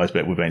salmon.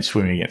 We've been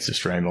swimming against the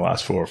stream the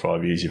last 4 or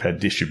 5 years. You've had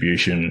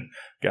distribution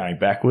going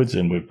backwards,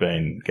 and we've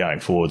been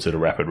going forwards at a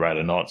rapid rate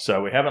of knots.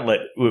 So we haven't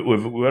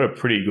we've got a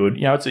pretty good,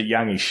 it's a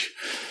youngish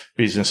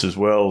business as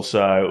well.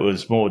 So it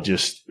was more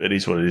just, it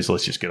is what it is.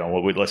 Let's just get on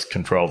with it. Let's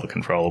control the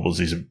controllables.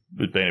 It's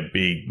been a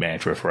big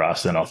mantra for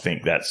us. And I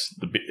think that's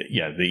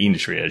the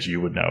industry, as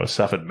you would know, has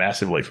suffered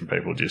massively from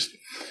people just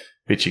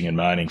bitching and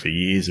moaning for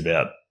years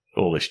about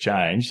all this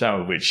change, a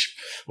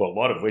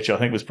lot of which I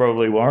think was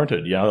probably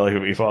warranted.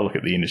 If I look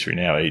at the industry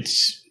now,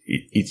 it's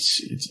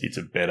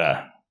a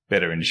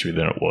better industry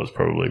than it was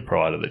probably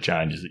prior to the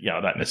changes. I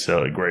don't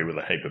necessarily agree with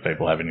a heap of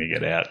people having to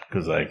get out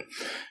because they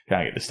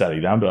can't get the study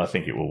done, but I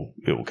think it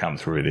will come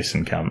through this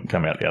and come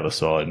out the other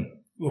side.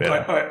 Look,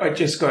 I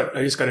just got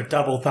a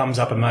double thumbs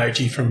up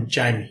emoji from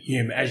Jamie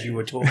Hume as you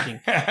were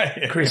talking,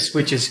 Kris,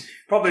 which is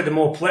probably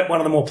one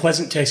of the more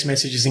pleasant text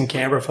messages in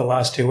Canberra for the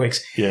last 2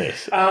 weeks.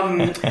 Yes.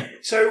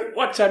 So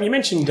what you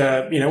mentioned,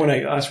 when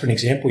I asked for an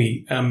example,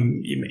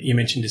 you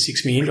mentioned a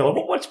 $6 million.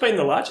 What's been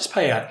the largest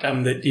payout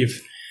that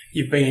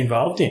you've been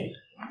involved in?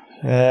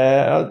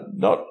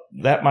 Not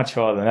that much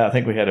higher than that. I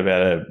think we had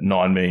about a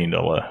 $9 million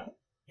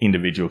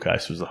individual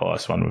case was the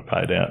highest one we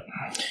paid out.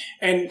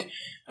 And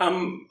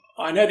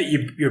I know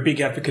that you're a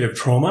big advocate of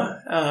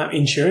trauma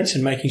insurance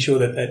and making sure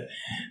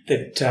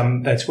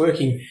that's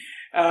working.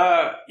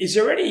 Is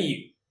there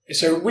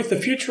so with the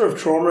future of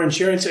trauma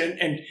insurance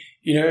and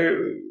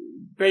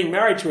being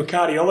married to a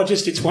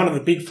cardiologist, it's one of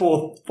the big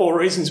four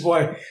reasons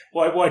why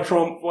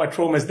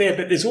trauma is there.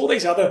 But there's all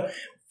these other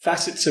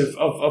facets of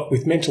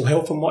with mental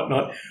health and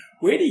whatnot.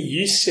 Where do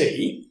you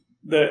see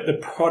the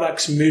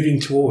products moving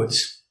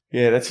towards?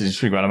 Yeah, that's an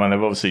interesting one. I mean,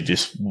 they've obviously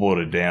just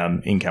watered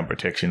down income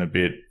protection a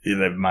bit.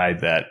 They've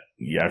made that,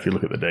 if you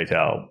look at the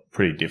detail,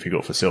 pretty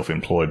difficult for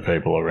self-employed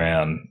people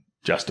around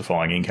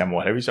justifying income or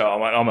what have you. So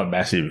I'm a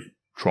massive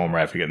trauma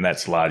advocate, and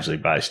that's largely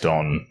based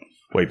on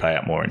we pay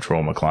out more in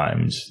trauma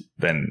claims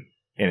than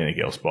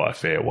anything else by a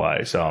fair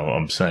way. So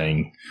I'm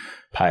seeing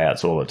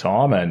payouts all the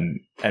time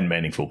and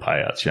meaningful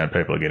payouts.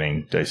 People are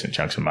getting decent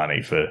chunks of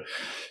money for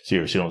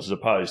serious illness as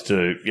opposed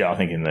to, I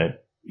think in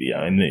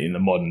the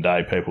modern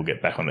day, people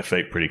get back on their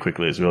feet pretty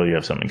quickly as well. You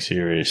have something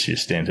serious, you're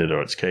stented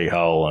or it's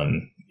keyhole,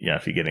 and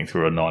if you're getting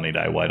through a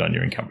 90-day wait on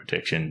your income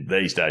protection,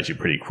 these days you're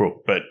pretty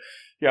crook. But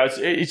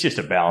it's just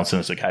a balance, and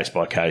it's a case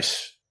by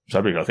case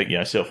subject. I think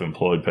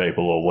self-employed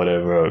people or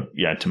whatever,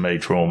 to me,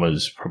 trauma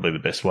is probably the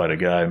best way to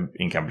go.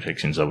 Income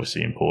protection is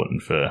obviously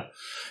important for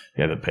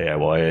the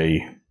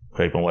PAYE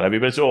people and whatever,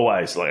 but it's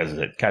always, like as I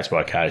said, case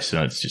by case,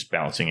 and it's just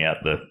balancing out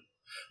the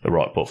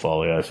right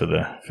portfolio for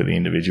the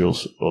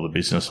individuals or the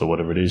business or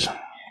whatever it is.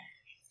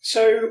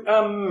 So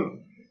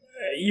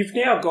you've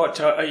now got,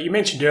 you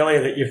mentioned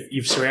earlier that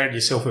you've surrounded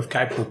yourself with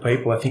capable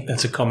people. I think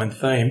that's a common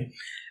theme.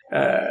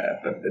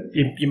 But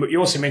you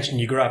also mentioned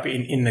you grew up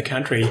in the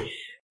country.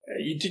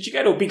 Did you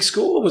go to a big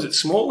school or was it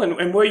small?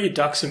 And were you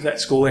ducks of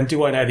that school? And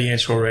do I know the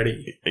answer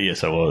already?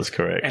 Yes, I was,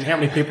 correct. And how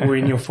many people were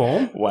in your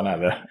form? One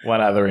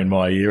other in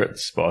my year at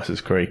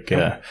Spices Creek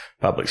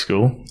Public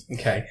School.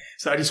 Okay.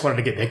 So I just wanted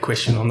to get that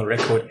question on the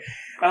record.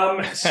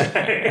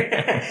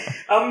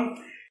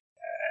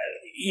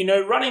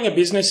 Running a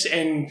business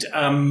and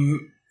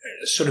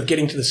sort of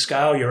getting to the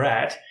scale you're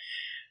at,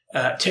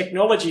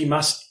 technology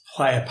must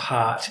play a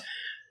part.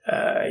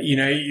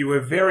 You were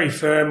very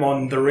firm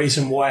on the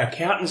reason why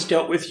accountants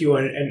dealt with you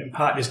and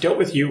partners dealt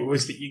with you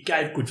was that you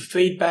gave good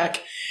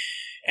feedback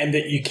and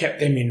that you kept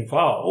them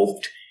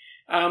involved.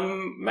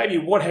 Maybe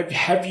what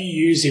have you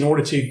used in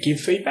order to give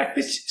feedback,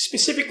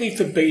 specifically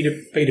for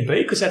B2B,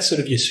 because that's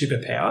sort of your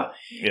superpower?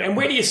 Yep. And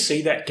where do you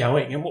see that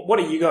going? And what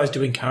are you guys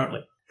doing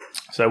currently?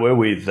 So we're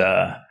with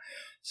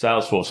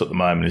Salesforce at the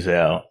moment is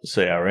our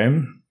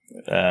CRM.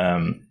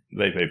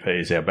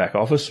 VPP is our back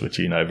office, which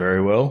you know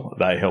very well.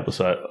 They help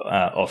us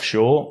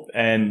offshore,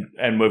 and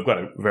we've got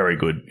a very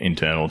good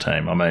internal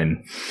team. I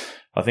mean,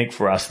 I think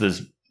for us,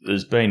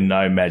 there's been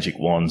no magic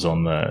wands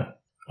on the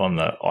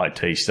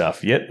IT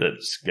stuff yet.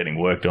 That's getting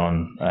worked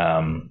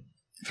on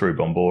through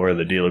Bombora,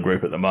 the dealer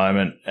group at the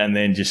moment, and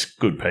then just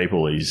good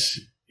people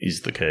is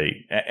the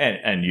key,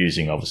 and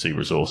using obviously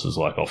resources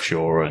like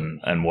offshore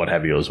and what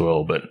have you as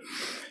well. But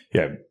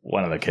yeah,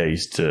 one of the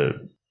keys to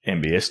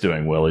MBS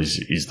doing well is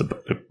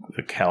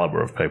the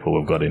calibre of people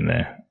we've got in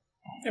there.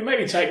 And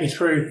maybe take me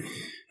through.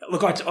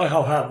 Look, I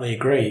wholeheartedly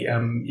agree.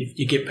 If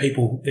you get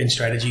people, then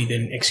strategy,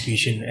 then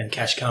execution, and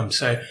cash comes.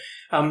 So,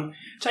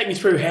 take me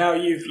through how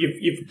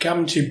you've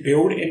come to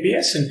build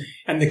MBS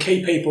and the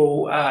key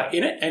people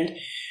in it.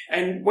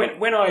 And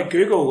when I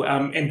Google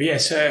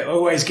MBS, I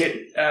always get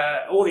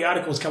all the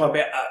articles come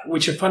about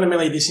which are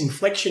fundamentally this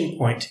inflection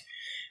point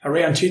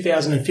around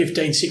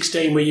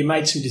 2015-16 where you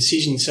made some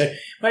decisions. So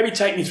maybe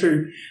take me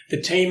through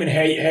the team and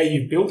how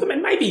you've built them,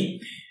 and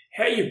maybe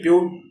how you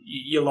build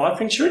your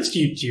life insurance. Do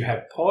you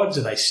have pods?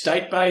 Are they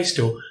state-based?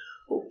 Or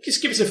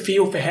just give us a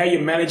feel for how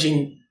you're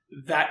managing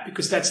that,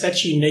 because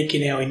that's unique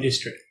in our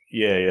industry.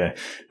 Yeah.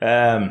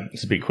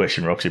 It's a big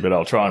question, Roxy, but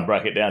I'll try and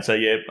break it down. So,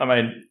 yeah, I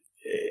mean,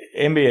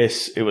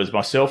 MBS, it was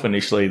myself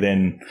initially,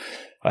 then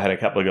I had a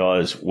couple of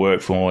guys work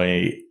for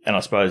me, and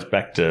I suppose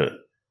back to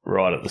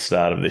right at the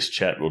start of this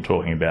chat, we were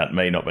talking about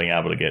me not being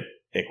able to get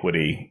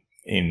equity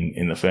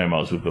in the firm I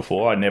was with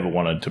before. I never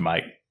wanted to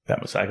make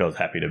that mistake. I was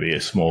happy to be a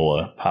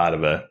smaller part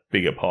of a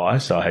bigger pie.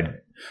 So I've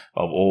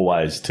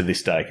always, to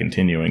this day,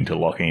 continuing to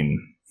lock in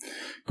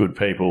good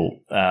people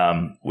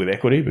with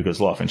equity,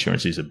 because life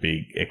insurance is a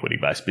big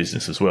equity-based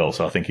business as well.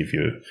 So I think if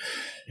you're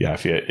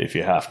half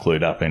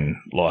clued up in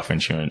life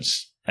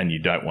insurance and you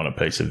don't want a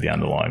piece of the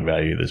underlying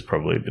value, there's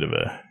probably a bit of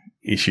a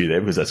issue there,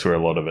 because that's where a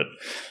lot of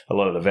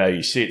the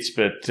value sits.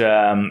 But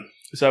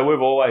so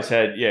we've always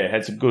had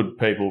some good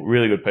people,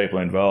 really good people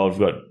involved.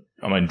 We've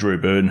got, Drew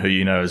Burden, who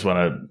is one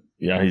of,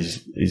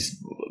 he's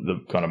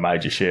the kind of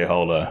major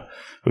shareholder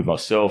with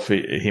myself.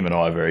 Him and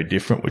I are very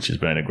different, which has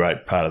been a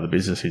great part of the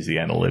business. He's the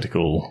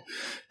analytical,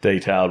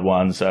 detailed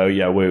one. So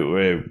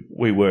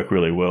we work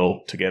really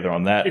well together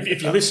on that.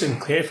 If you listen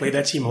carefully,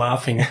 that's him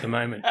laughing at the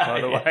moment, by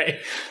the way.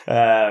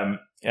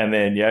 And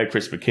then,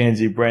 Chris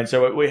McKenzie, Brent.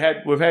 So we've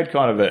had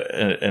kind of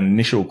an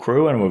initial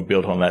crew, and we've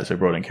built on that. So we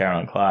brought in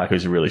Carolyn Clark,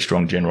 who's a really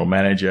strong general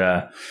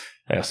manager.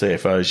 Our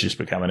CFO has just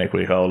become an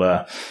equity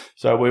holder.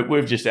 So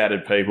we've just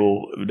added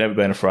people. We've never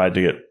been afraid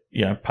to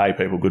pay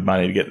people good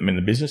money to get them in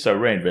the business. So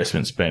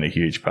reinvestment's been a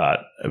huge part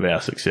of our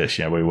success.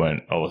 I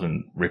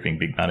wasn't ripping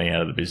big money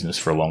out of the business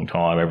for a long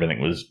time. Everything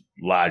was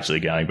largely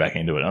going back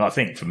into it. And I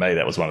think for me,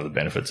 that was one of the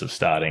benefits of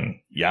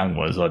starting young,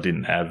 was I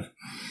didn't have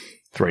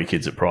 3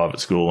 kids at private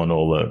school and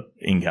all the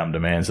income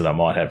demands that I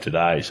might have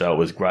today. So it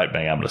was great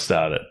being able to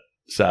start it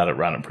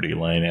running pretty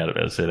lean out of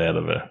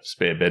a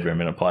spare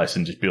bedroom in a place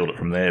and just build it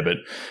from there. But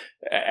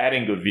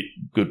adding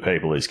good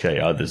people is key.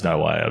 There's no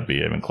way I'd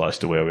be even close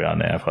to where we are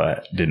now if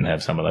I didn't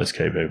have some of those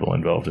key people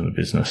involved in the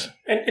business.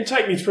 And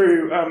take me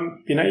through,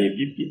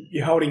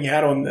 you're holding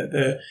out on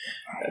the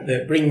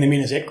bringing them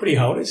in as equity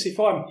holders. If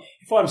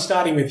I'm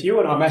starting with you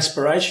and I'm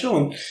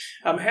aspirational,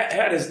 and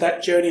how does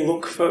that journey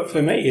look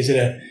for me? Is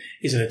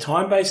it a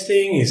time-based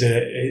thing? Is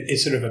it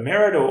sort of a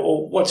merit,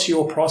 or what's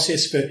your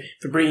process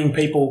for bringing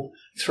people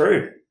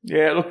through?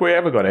 Yeah, look, we've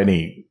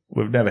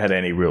never had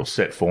any real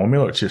set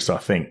formula. It's just, I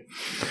think,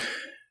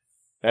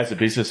 as a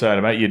business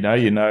owner, mate, you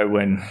know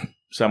when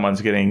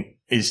someone's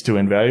is too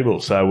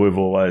invaluable. So we've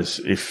always,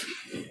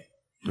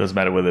 doesn't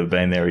matter whether they've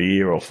been there a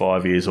year or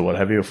 5 years or what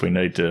have you, if we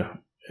need to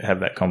have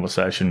that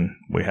conversation,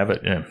 we have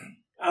it, yeah.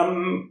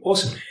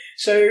 Awesome.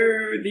 So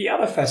the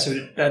other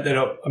facet that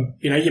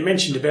you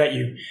mentioned about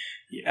you,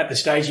 at the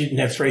stage you didn't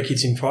have 3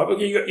 kids in private.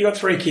 You got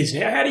 3 kids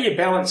now. How do you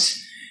balance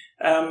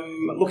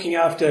looking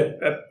after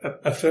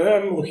a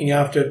firm, looking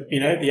after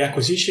the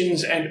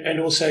acquisitions, and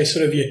also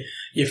sort of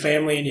your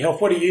family and your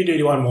health? What do you do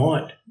to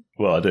unwind?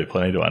 Well, I do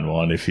plenty to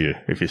unwind. If you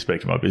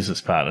speak to my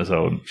business partners,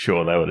 I'm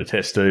sure they would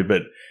attest to.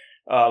 But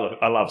look,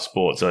 I love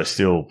sports. I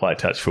still play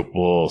touch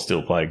football,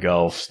 still play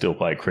golf, still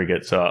play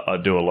cricket. So I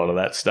do a lot of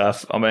that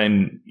stuff. I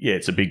mean, yeah,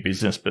 it's a big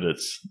business, but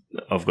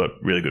I've got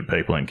really good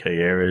people in key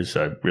areas.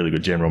 So really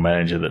good general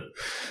manager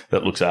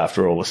that looks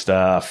after all the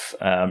staff.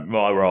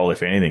 My role,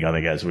 if anything, I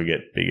think as we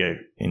get bigger,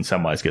 in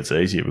some ways gets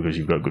easier because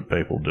you've got good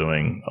people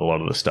doing a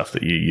lot of the stuff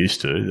that you're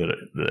used to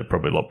that are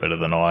probably a lot better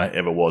than I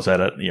ever was at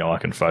it. I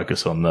can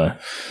focus on the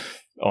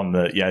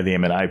the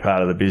M&A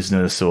part of the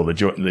business or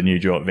the new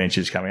joint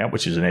ventures coming up,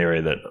 which is an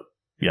area that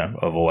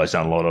I've always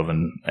done a lot of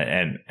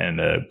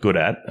and good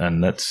at,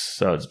 and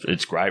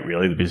it's great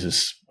really. The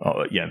business,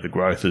 the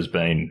growth has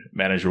been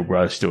manageable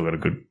growth, still got a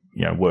good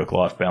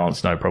work-life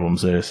balance, no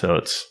problems there, so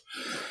it's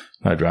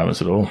no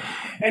dramas at all.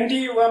 And do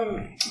you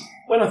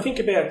when I think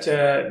about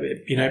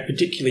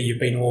particularly you've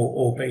been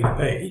all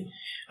B2B,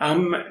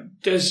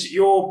 does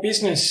your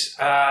business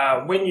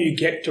when you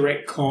get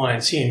direct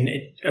clients in?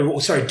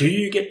 Do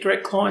you get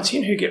direct clients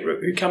in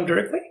who come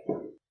directly?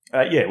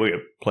 Yeah, we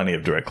have plenty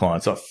of direct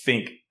clients, I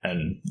think,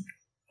 and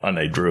I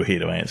need Drew here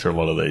to answer a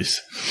lot of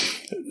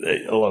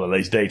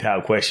these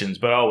detailed questions.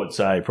 But I would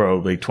say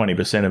probably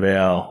 20% of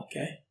our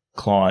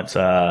clients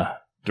are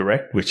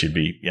direct, which would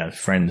be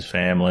friends,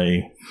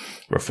 family,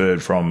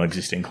 referred from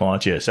existing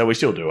clients. Yeah, so we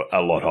still do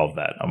a lot of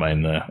that. I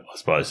mean, I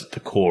suppose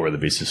the core of the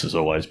business has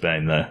always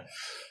been the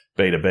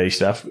B2B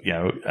stuff,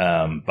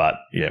 but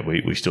yeah,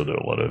 we still do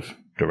a lot of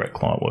direct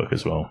client work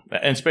as well,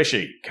 and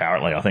especially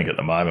currently, I think at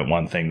the moment,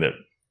 one thing that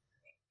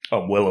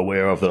I'm well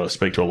aware of that I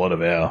speak to a lot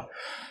of our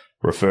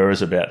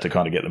referrers about to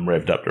kind of get them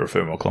revved up to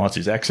refer more clients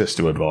is access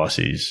to advice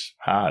is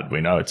hard.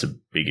 We know it's a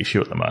big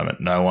issue at the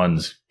moment. No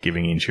one's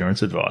giving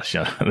insurance advice.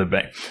 The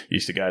bank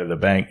used to go to the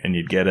bank and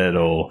you'd get it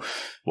or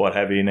what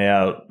have you.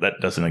 Now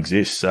that doesn't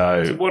exist.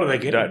 So what are they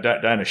getting?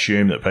 Don't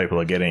assume that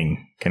people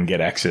can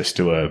get access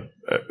to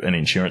an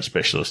insurance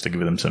specialist to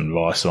give them some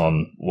advice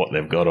on what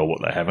they've got or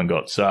what they haven't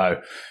got.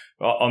 So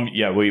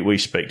we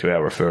speak to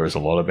our referrers a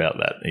lot about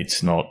that.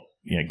 It's not,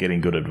 getting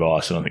good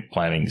advice, and I think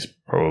planning's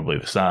probably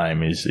the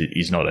same,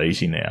 is not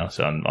easy now.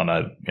 So I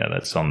know,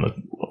 that's on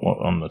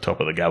the top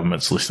of the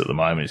government's list at the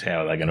moment, is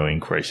how are they going to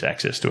increase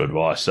access to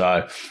advice.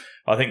 So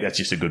I think that's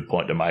just a good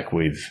point to make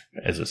with,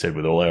 as I said,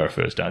 with all our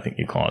referrers, don't think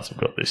your clients have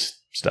got this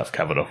stuff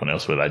covered off on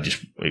elsewhere.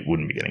 It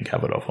wouldn't be getting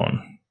covered off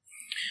on.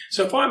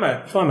 So if I'm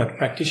a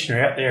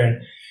practitioner out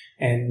there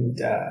and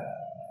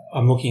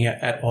I'm looking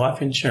at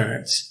life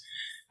insurance,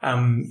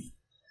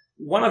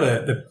 one of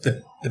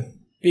the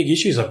big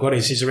issues I've got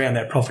is around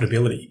that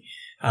profitability,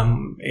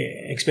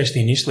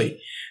 especially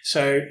initially.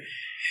 So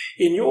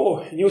in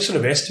your sort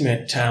of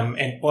estimate,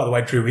 and by the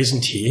way, Drew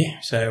isn't here,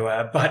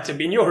 so but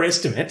in your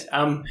estimate,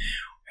 how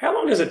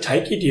long does it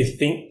take you, do you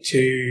think,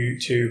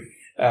 to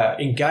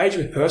engage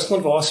with personal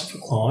advice of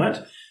a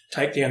client,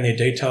 take down their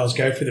details,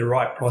 go through the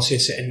right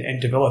process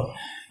and develop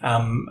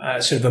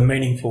sort of a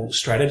meaningful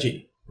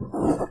strategy?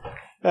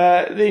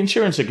 The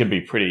insurance, it can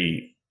be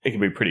pretty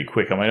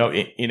quick. I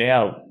mean, in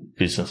our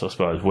business, I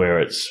suppose, where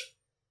it's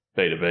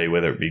B2B,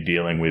 whether it be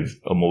dealing with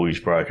a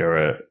mortgage broker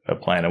or a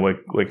planner,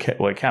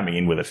 we're coming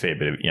in with a fair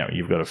bit of,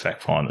 you've got a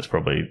fact find that's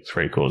probably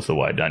 3/4 of the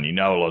way done. You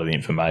know a lot of the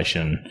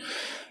information.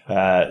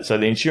 So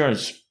the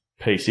insurance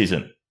piece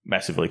isn't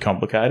massively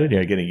complicated,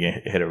 getting your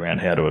head around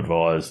how to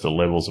advise the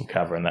levels of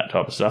cover and that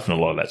type of stuff. And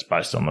a lot of that's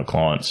based on the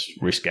client's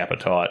risk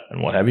appetite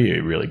and what have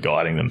you, really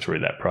guiding them through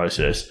that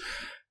process.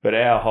 But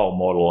our whole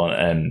model,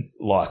 and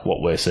like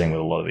what we're seeing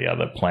with a lot of the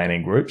other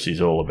planning groups, is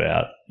all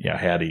about,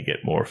 how do you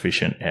get more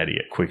efficient? How do you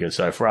get quicker?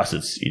 So for us,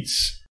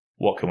 it's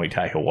what can we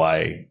take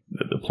away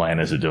that the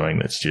planners are doing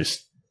that's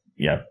just,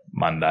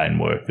 mundane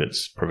work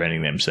that's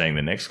preventing them seeing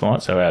the next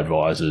client. So our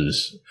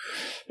advisors,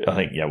 I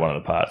think, one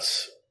of the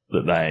parts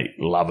that they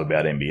love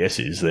about MBS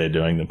is they're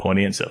doing the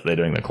pointy end stuff. They're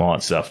doing the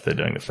client stuff. They're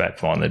doing the fact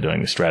find. They're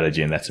doing the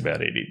strategy, and that's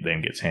about it. It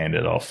then gets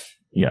handed off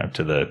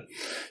to the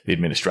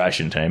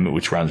administration team,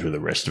 which runs with the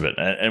rest of it.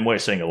 And we're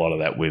seeing a lot of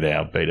that with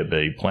our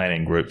B2B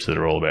planning groups that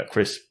are all about,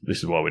 Kris, this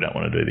is why we don't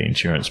want to do the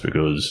insurance,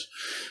 because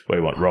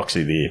we want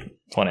Roxy, the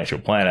financial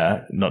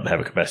planner, not to have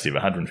a capacity of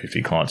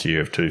 150 clients a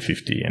year of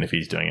 250. And if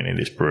he's doing any of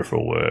this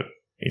peripheral work,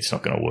 it's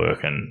not going to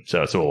work. And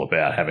so it's all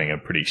about having a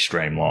pretty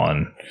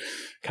streamlined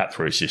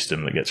cut-through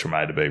system that gets from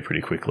A to B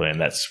pretty quickly. And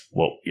that's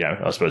what,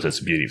 I suppose that's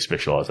the beauty of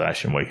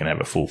specialisation. We can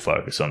have a full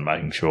focus on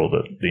making sure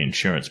that the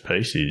insurance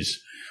piece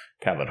is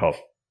covered off,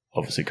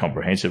 obviously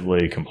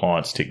comprehensively,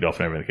 compliance ticked off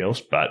and everything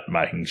else, but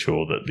making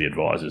sure that the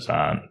advisors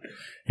aren't,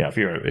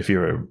 if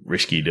you're a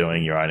risky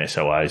doing your own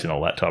SOAs and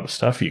all that type of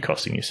stuff, you're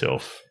costing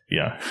yourself,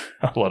 a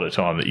lot of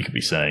time that you could be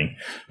seeing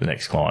the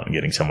next client and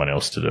getting someone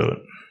else to do it.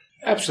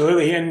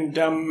 Absolutely. And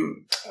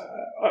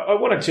I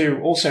wanted to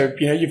also,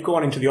 you've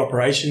gone into the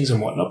operations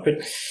and whatnot, but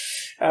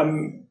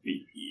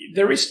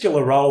there is still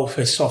a role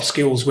for soft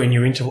skills when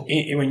you're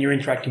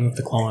interacting with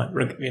the client,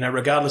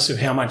 regardless of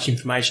how much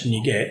information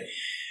you get.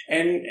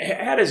 And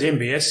how does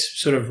MBS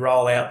sort of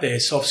roll out their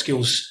soft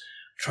skills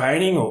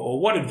training, or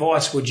what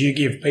advice would you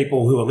give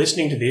people who are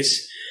listening to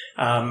this,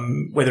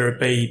 whether it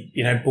be,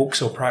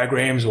 books or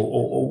programs,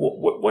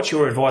 or What's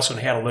your advice on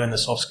how to learn the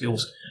soft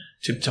skills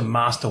to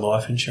master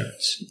life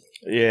insurance?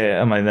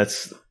 Yeah, I mean,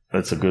 that's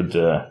a good...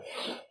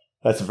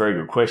 that's a very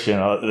good question.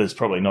 There's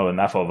probably not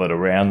enough of it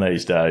around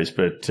these days,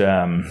 but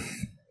I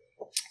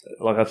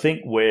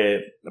think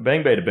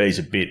being B2B is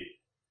a bit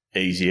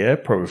easier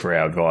probably for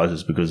our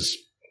advisors because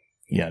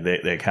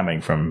they're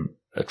coming from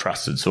a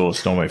trusted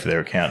source. Normally, if their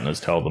accountant has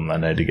told them they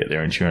need to get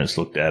their insurance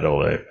looked at,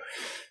 or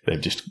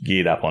they've just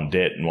geared up on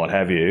debt and what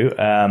have you.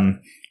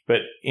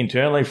 But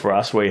internally for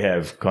us, we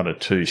have kind of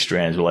two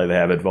strands. We'll either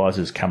have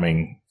advisors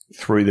coming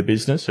through the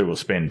business who will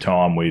spend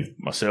time with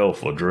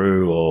myself or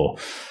Drew or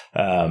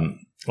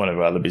one of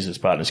our other business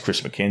partners,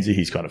 Kris Mason.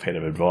 He's kind of head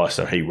of advice,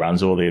 so he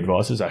runs all the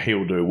advisors. So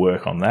he'll do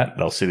work on that.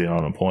 They'll sit in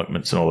on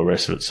appointments and all the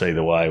rest of it, see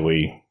the way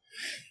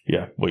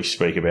we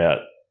speak about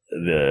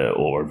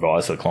or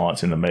advise the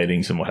clients in the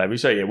meetings and what have you.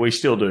 So we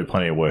still do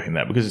plenty of work in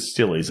that because it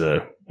still is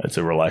it's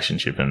a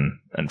relationship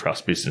and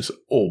trust business,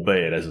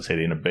 albeit, as I said,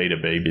 in a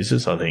B2B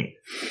business, I think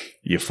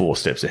you're 4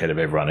 steps ahead of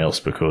everyone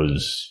else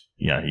because,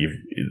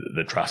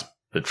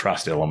 the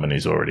trust element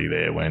is already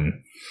there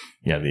when,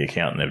 the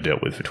accountant they've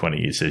dealt with for 20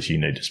 years says you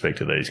need to speak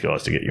to these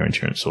guys to get your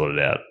insurance sorted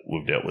out.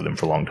 We've dealt with them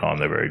for a long time.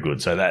 They're very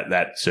good. So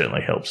that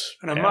certainly helps.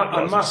 And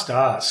I must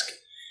ask,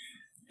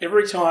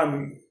 every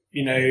time,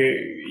 you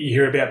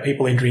hear about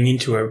people entering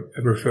into a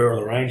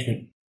referral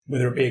arrangement,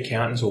 whether it be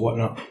accountants or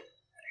whatnot,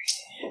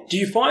 do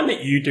you find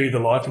that you do the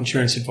life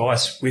insurance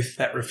advice with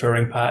that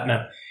referring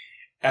partner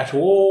at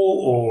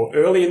all or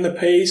early in the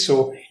piece,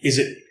 or is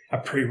it a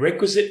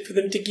prerequisite for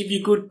them to give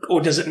you good,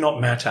 or does it not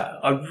matter?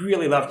 I'd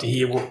really love to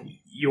hear what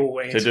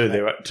your answer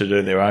to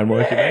do their own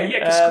work. Yeah,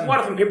 because quite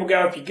often people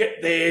go, if you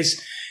get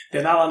theirs,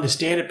 then they'll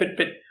understand it.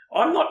 But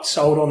I'm not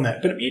sold on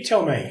that. But you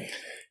tell me.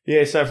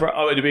 Yeah, so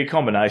it'd be a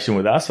combination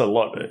with us. A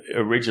lot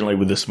originally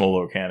with the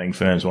smaller accounting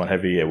firms, what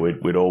have you.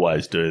 We'd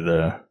always do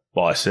the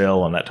buy,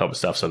 sell, and that type of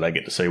stuff, so they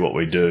get to see what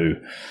we do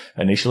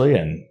initially.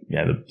 And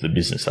the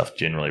business stuff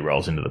generally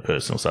rolls into the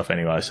personal stuff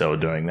anyway. So we're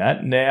doing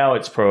that. Now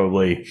it's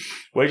probably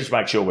we just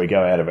make sure we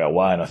go out of our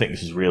way, and I think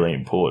this is really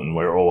important.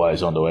 We're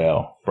always onto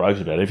our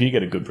brokers about it. If you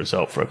get a good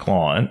result for a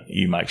client,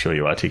 you make sure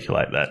you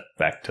articulate that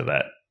back to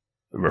that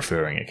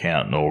referring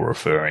accountant or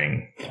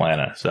referring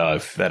planner. So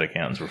if that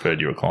accountant's referred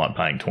you a client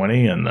paying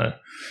 20 and the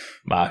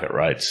market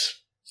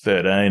rate's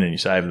 13 and you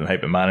save them a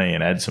heap of money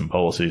and add some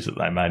policies that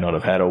they may not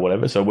have had or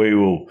whatever. So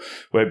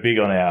we're big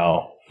on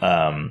our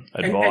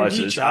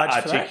advisors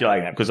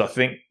articulating that because I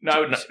think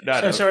no. So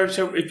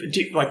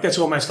that's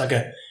almost like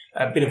a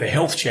bit of a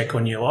health check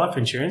on your life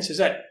insurance. Is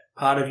that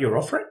part of your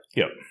offering?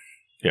 Yep.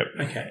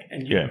 Okay.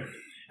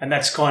 And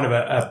that's kind of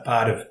a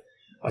part of,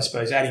 I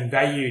suppose, adding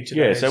value to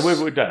those.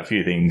 So we've done a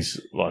few things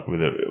like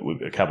with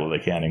a couple of the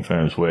accounting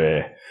firms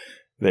where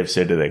they've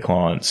said to their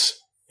clients,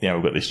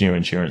 we've got this new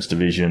insurance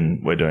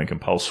division. We're doing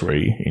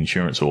compulsory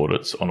insurance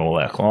audits on all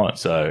our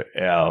clients. So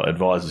our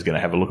advisor's going to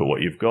have a look at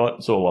what you've got.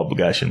 It's all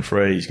obligation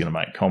free. He's going to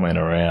make comment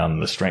around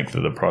the strength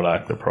of the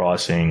product, the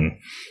pricing,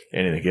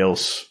 anything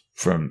else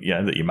from,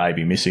 that you may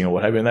be missing or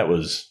what have you.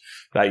 And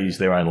they use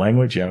their own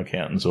language,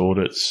 accountants'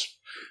 audits.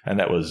 And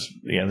that was,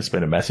 that's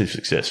been a massive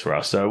success for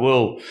us.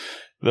 So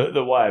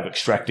the way of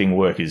extracting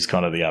work is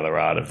kind of the other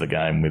art of the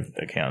game, with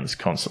accountants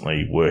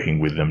constantly working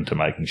with them to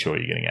making sure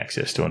you're getting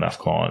access to enough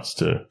clients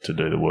to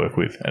do the work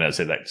with. And as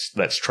I said,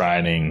 that's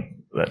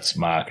training, that's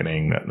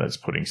marketing, that's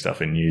putting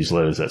stuff in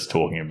newsletters, that's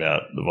talking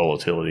about the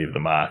volatility of the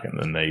market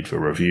and the need for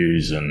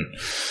reviews and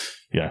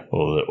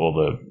all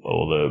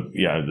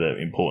the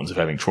importance of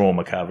having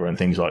trauma cover and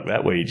things like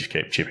that, where you just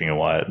keep chipping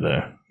away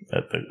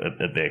at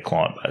their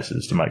client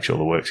bases to make sure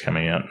the work's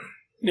coming out.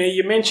 Now,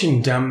 you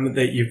mentioned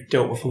that you've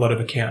dealt with a lot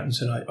of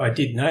accountants, and I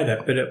did know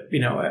that,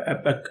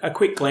 but a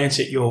quick glance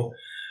at your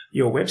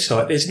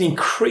website, there's an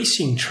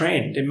increasing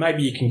trend, and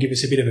maybe you can give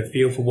us a bit of a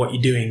feel for what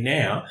you're doing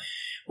now,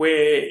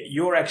 where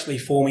you're actually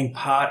forming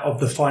part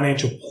of the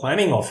financial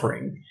planning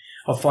offering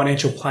of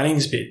financial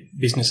planning's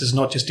businesses,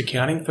 not just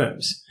accounting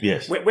firms.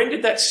 Yes. When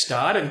did that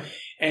start, and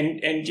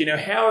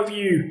how have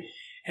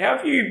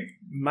you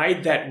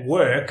made that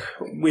work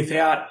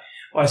without,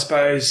 I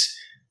suppose,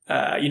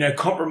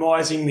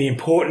 compromising the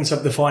importance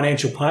of the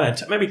financial planner?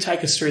 Maybe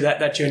take us through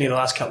that journey the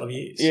last couple of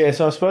years. Yeah,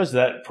 so I suppose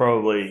that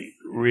probably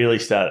really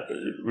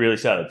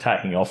started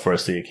taking off for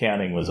us. The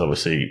accounting was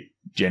obviously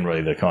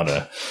generally the kind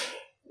of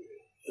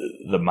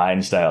the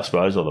mainstay, I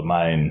suppose, or the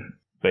main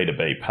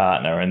B2B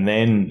partner. And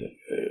then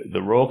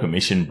the Royal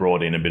Commission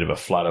brought in a bit of a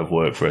flood of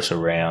work for us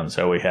around.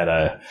 So we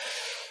had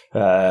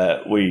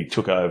we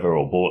took over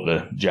or bought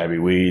the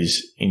JB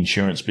Weir's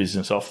insurance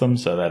business off them.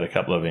 So they had a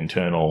couple of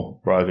internal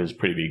brokers,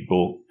 pretty big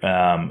book.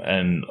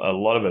 And a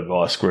lot of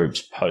advice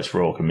groups post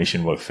Royal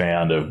Commission were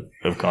found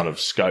have kind of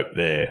scoped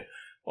their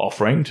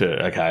offering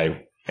to,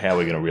 okay, how are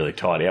we going to really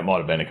tidy up? Might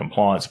have been a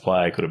compliance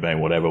play, could have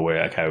been whatever,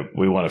 where, okay,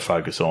 we want to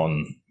focus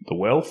on the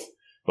wealth,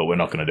 but we're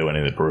not going to do any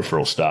of the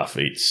peripheral stuff.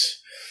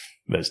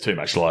 There's too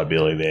much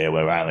liability there.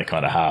 We're only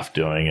kind of half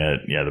doing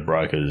it. The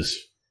brokers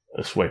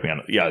are sweeping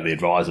under, the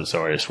advisors,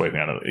 are sweeping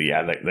under,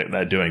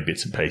 they're doing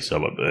bits and pieces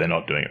of it, but they're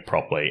not doing it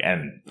properly,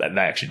 and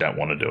they actually don't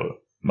want to do it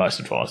most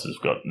advisors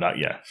have got no,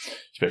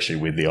 especially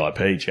with the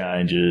IP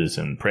changes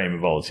and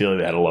premium volatility,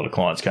 they had a lot of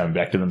clients coming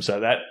back to them. So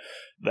that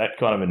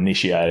kind of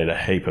initiated a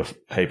heap of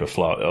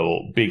flow,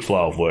 or big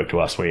flow of work to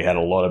us, where you had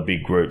a lot of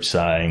big groups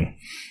saying,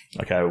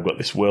 okay, we've got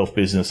this wealth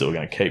business that we're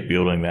going to keep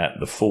building that.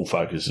 The full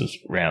focus is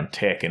around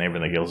tech, and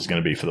everything else is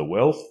going to be for the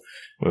wealth.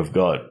 We've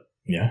got,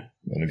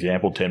 an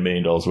example, $10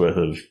 million worth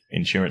of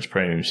insurance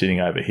premium sitting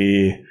over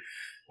here.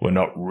 We're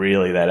not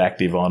really that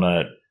active on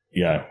it.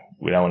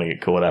 We don't want to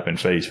get caught up in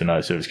fees for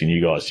no service. Can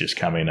you guys just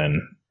come in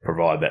and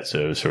provide that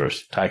service for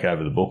us, take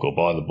over the book or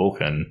buy the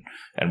book, and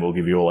we'll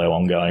give you all our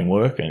ongoing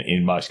work? And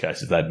in most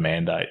cases, they'd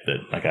mandate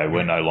that, okay,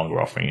 we're no longer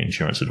offering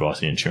insurance advice.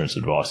 The insurance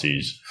advice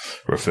is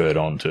referred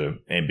on to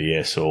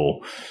MBS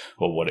or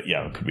what it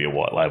could be a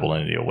white label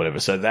entity or whatever.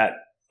 So that,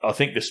 I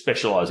think the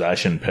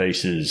specialisation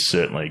piece has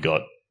certainly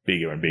got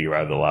bigger and bigger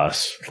over the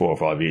last 4 or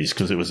 5 years,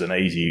 because it was an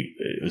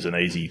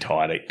easy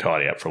tidy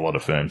up for a lot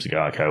of firms to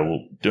go, okay,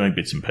 well, doing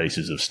bits and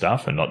pieces of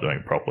stuff and not doing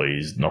it properly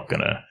is not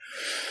going to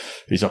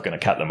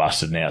cut the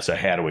mustard now. So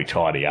how do we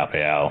tidy up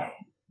our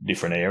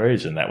different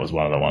areas? And that was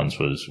one of the ones,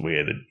 was we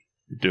either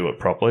do it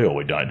properly or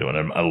we don't do it.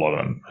 And a lot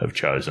of them have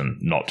chosen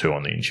not to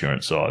on the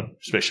insurance side,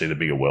 especially the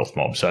bigger wealth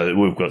mob. So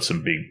we've got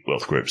some big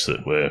wealth groups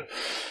that we're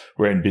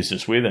in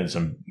business with, and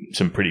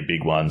some pretty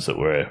big ones that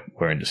we're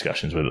in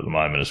discussions with at the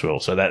moment as well.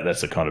 So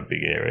that's a kind of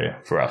big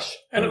area for us.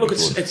 And look,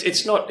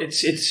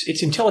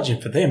 it's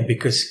intelligent for them,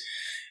 because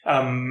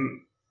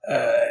financial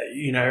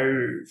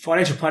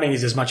planning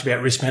is as much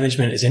about risk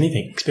management as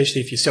anything,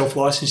 especially if you're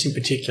self-licensed in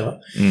particular,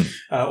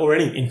 or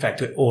in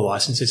fact, all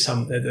licenses.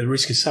 The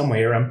risk is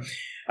somewhere.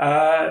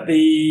 Are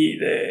you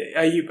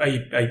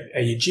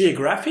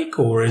geographic,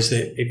 or have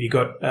you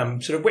got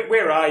sort of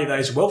where are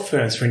those wealth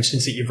firms, for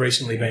instance, that you've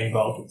recently been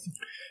involved with?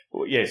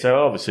 Well, yeah,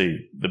 so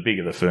obviously the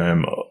bigger the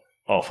firm,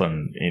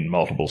 often in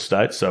multiple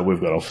states. So we've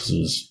got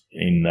offices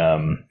in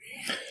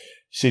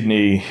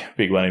Sydney,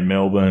 big one in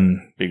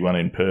Melbourne, big one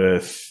in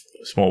Perth,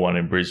 small one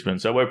in Brisbane.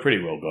 So we're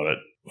pretty well got it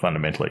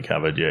fundamentally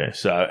covered, yeah.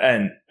 So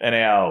and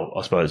our,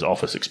 I suppose,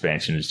 office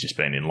expansion has just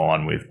been in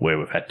line with where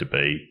we've had to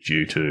be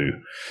due to,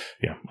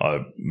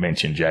 I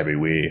mentioned JB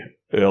Weir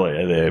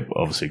earlier. They've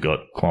obviously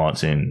got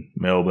clients in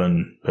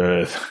Melbourne,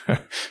 Perth,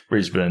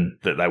 Brisbane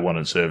that they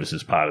wanted service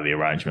as part of the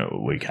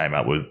arrangement we came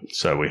up with.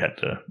 So we had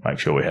to make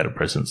sure we had a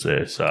presence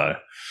there. So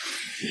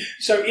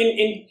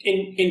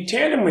in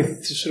tandem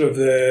with sort of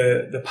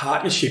the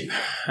partnership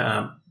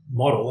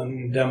model,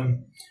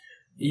 and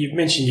you've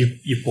mentioned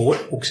you've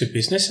bought books of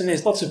business, and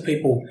there's lots of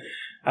people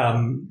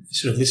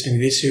sort of listening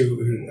to this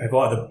who have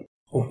either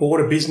bought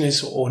a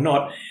business or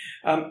not.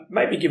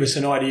 Maybe give us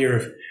an idea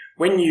of,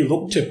 when you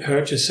look to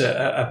purchase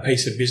a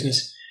piece of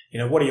business,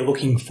 what are you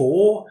looking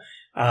for?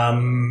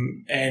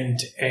 And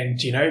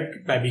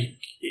maybe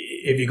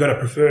have you got a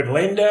preferred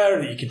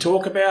lender that you can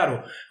talk about?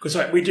 Or, because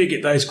we do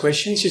get those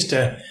questions, just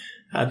to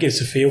give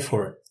us a feel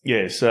for it.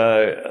 Yeah,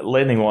 so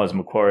lending-wise,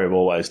 Macquarie have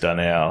always done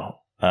our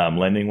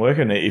lending work,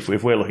 and if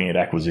we're looking at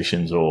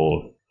acquisitions,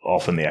 or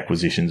often the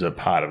acquisitions are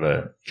part of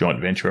a joint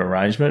venture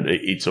arrangement,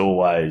 it's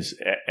always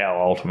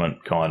our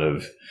ultimate kind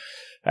of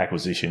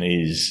acquisition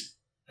is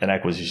an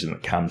acquisition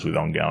that comes with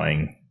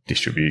ongoing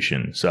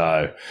distribution.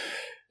 So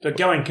the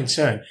going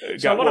concern.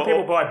 So a lot of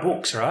people buy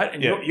books, right?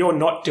 And you're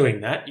not doing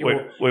that.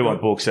 We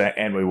want books,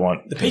 and we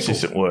want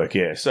consistent work,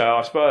 yeah. So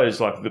I suppose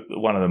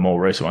one of the more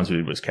recent ones we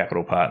did was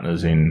Capital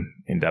Partners in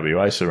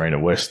WA. Serena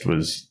West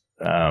was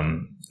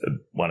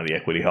one of the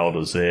equity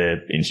holders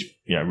there,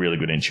 really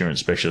good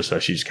insurance specialist. So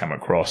she's come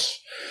across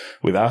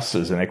with us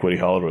as an equity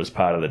holder as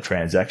part of the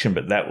transaction.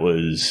 But that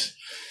was,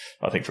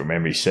 I think from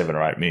memory, $7 or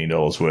 $8 million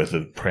worth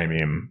of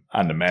premium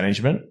under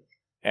management,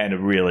 and a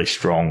really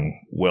strong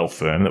wealth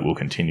firm that will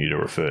continue to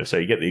refer. So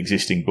you get the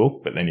existing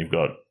book, but then you've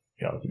got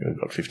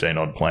 15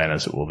 odd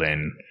planners that will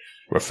then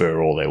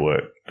refer all their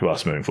work to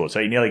us moving forward. So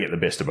you nearly get the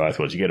best of both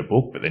worlds. You get a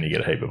book, but then you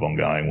get a heap of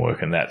ongoing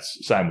work. And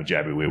that's same with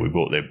JB, where we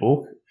bought their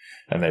book,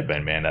 and they've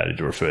been mandated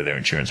to refer their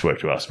insurance work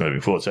to us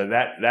moving forward. So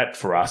that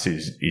for us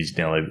is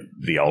nearly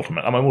the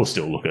ultimate. I mean, we'll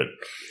still look at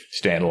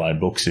standalone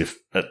books if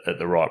at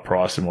the right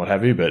price and what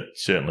have you, but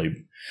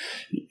certainly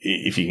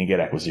if you can get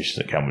acquisitions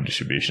that come with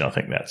distribution, I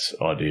think that's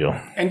ideal.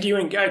 And do you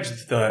engage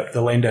the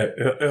lender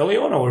early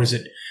on, or is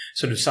it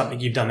sort of something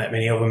you've done that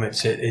many of them,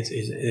 it's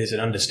an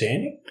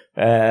understanding?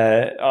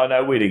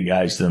 No, we'd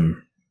engage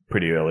them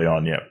pretty early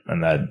on, yeah,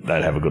 and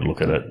they'd have a good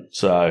look at it.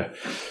 So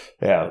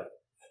our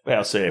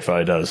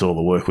CFO does all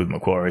the work with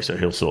Macquarie, so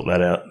he'll sort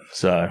that out.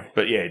 So,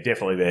 but yeah,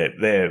 definitely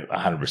they're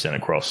 100%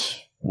 across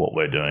what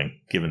we're doing,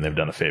 given they've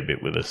done a fair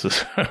bit with us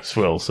as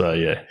well. So,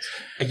 yeah.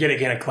 Yet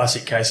again, a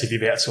classic case if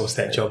you've outsourced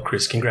that job,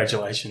 Kris.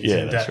 Congratulations.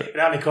 Yeah, that's right. It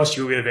only costs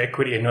you a bit of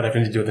equity and not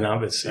having to do with the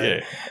numbers. So,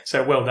 yeah.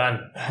 So well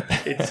done.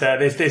 It's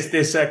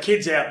there's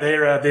kids out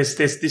there. This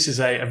is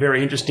a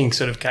very interesting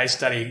sort of case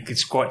study.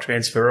 It's quite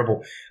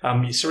transferable.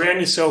 You surround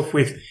yourself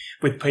with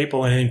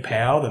people and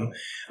empower them.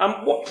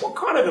 What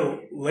kind of a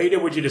leader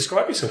would you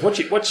describe yourself?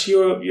 What's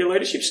your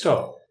leadership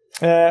style?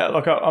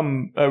 Look,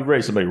 I'm a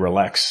reasonably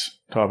relaxed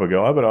type of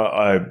guy,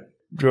 but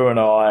Drew and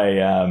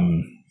I,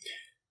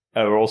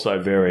 are also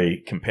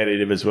very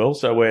competitive as well.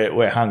 So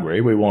we're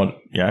hungry. We want,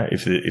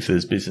 if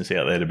there's business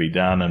out there to be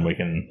done and we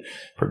can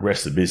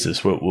progress the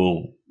business,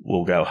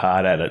 we'll go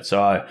hard at it.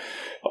 So,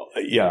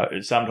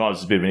 sometimes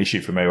it's a bit of an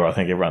issue for me where I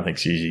think everyone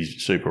thinks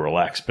he's super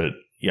relaxed, but,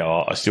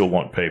 I still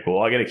want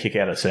people. I get a kick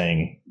out of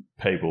seeing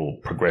people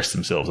progress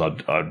themselves.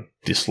 I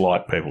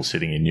dislike people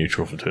sitting in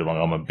neutral for too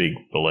long. I'm a big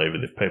believer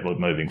that if people are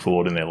moving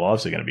forward in their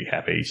lives, they're going to be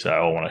happy. So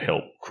I want to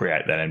help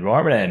create that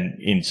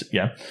environment. And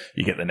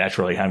you get the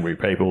naturally hungry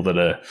people that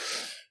are,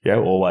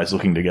 always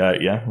looking to go.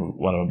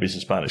 One of my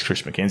business partners,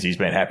 Kris Mason, he's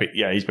been happy.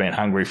 He's been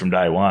hungry from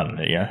day one.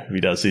 If he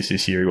does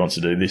this year, he wants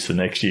to do this the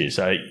next year.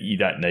 So you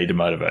don't need to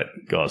motivate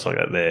guys like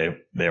that.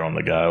 They're on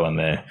the go and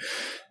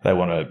they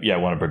want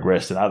to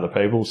progress, and other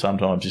people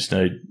sometimes just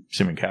need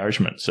some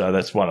encouragement. So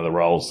that's one of the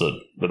roles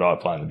that I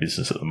play in the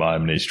business at the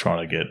moment, is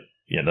trying to get,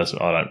 it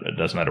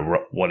doesn't matter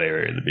what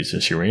area of the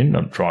business you're in.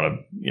 I'm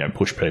trying to,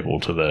 push people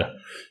to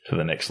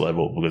the next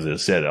level, because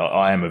as I said,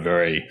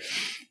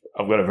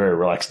 I've got a very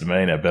relaxed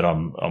demeanour, but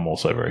I'm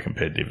also very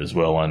competitive as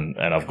well. And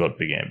I've got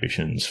big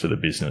ambitions for the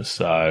business.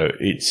 So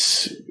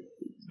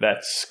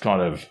that's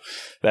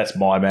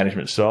my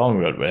management style.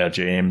 We've got our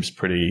GM's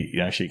pretty,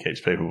 she keeps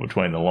people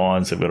between the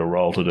lines. They've got a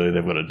role to do.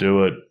 They've got to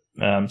do it.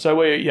 So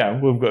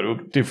we've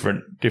got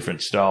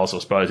different styles, I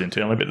suppose,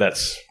 internally, but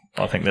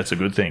I think that's a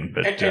good thing.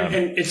 But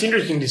and it's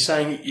interesting to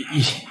say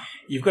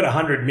you've got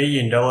 $100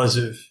 million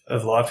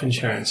of life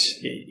insurance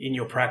in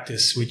your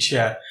practice, which,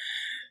 to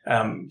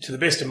the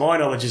best of my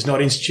knowledge, is not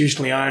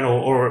institutionally owned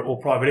or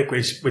private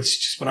equity. It's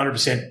just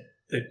 100%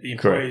 the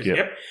employees. Correct,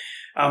 yep.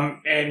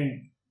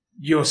 And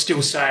you're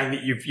still saying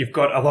that you've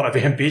got a lot of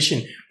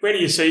ambition. Where do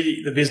you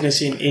see the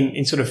business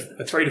in sort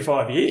of 3 to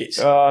 5 years?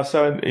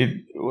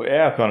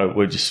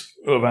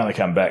 We've only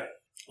come back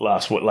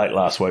late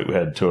last week. We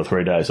had 2 or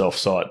 3 days off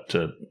site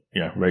to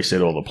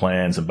reset all the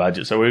plans and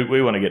budget. So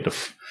we want to get to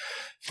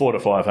 400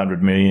 to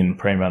 500 million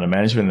premium under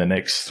management in the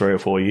next 3 or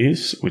 4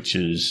 years, which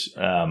is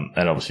and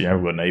obviously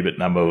we've got an EBIT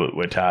number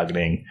we're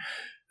targeting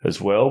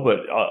as well.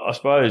 But I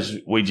suppose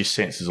we just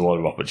sense there's a lot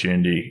of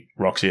opportunity,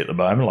 Roxy, at the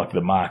moment. Like the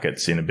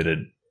market's in a bit of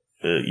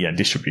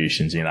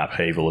distribution's in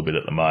upheaval a bit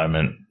at the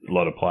moment. A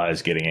lot of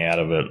players getting out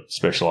of it,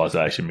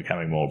 specialisation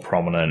becoming more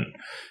prominent.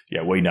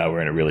 We know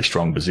we're in a really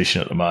strong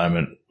position at the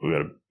moment. We've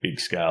got a big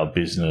scale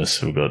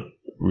business. We've got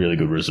really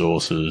good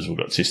resources. We've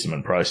got system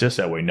and process.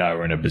 So we know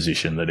we're in a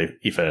position that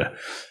if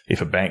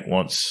a bank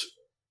wants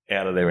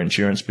out of their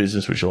insurance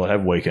business, which they'll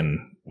have, we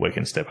can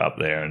step up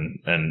there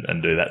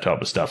and do that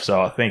type of stuff.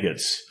 So I think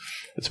it's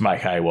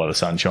make hay while the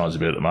sun shines a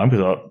bit at the moment,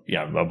 because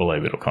I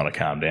believe it'll kind of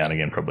calm down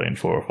again probably in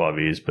 4 or 5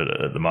 years. But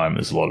at the moment,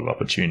 there's a lot of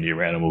opportunity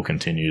around, and we'll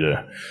continue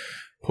to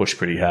push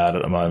pretty hard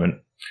at the moment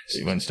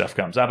when stuff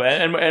comes up.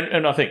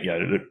 And I think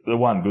the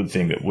one good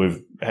thing that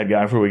we've had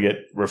going for, we get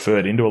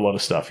referred into a lot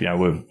of stuff.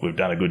 We've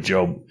done a good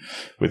job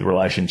with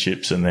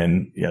relationships, and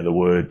then the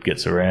word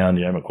gets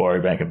around.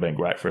 Macquarie Bank have been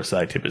great for us.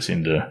 They tip us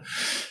into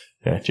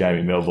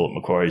Jamie Melville at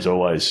Macquarie is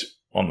always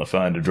on the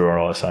phone to draw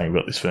an eye saying, "You've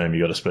got this firm,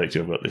 you've got to speak to,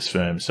 I've got this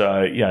firm."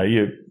 So,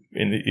 you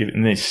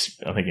in this,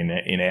 I think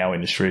in our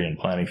industry and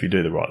planning, if you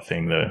do the right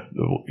thing,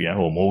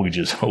 or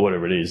mortgages or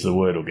whatever it is, the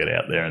word will get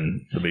out there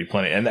and there'll be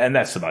plenty. And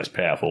that's the most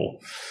powerful,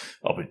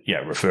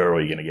 referral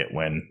you're going to get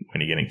when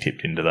you're getting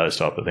tipped into those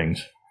type of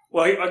things.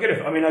 Well, I get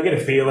a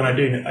feel, and I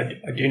do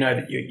know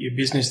that your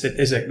business, that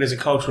there's a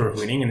culture of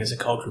winning and there's a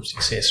culture of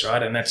success,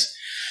 right? And that's,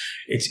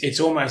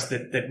 it's almost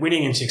that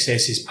winning and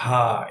success is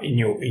par in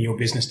your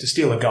business. To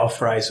steal a golf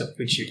phrase,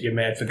 which you're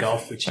mad for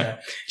golf, which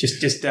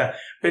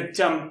but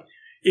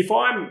if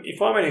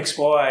I'm an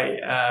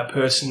XY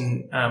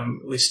person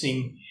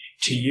listening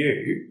to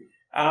you,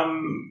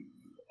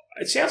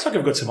 it sounds like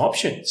I've got some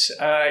options.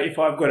 If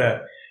I've got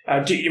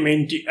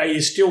are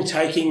you still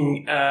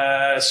taking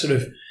sort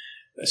of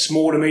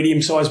small to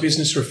medium sized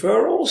business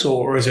referrals,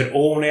 or is it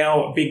all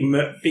now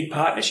big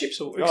partnerships?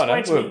 Or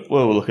explain to me.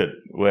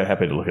 We're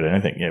happy to look at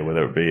anything.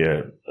 Whether it be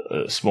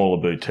a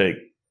smaller boutique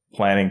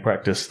planning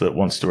practice that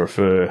wants to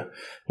refer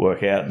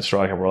work out and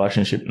strike up a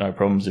relationship, no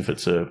problems. If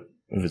it's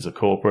a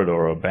corporate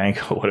or a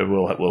bank or whatever,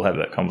 we'll have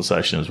that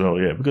conversation as well.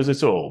 Because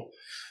it's all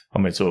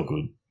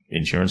good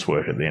insurance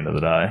work at the end of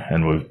the day,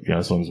 and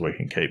as long as we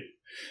can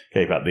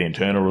keep up the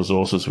internal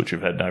resources, which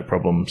we've had no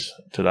problems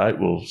to date,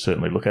 we'll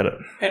certainly look at it.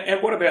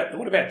 And what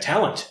about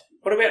talent?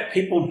 What about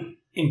people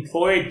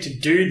employed to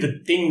do the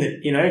thing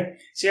that,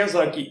 sounds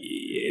like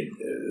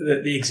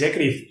the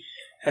executive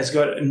has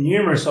got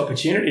numerous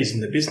opportunities in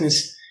the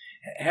business.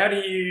 How do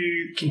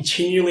you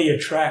continually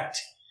attract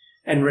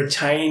and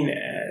retain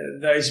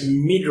those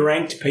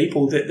mid-ranked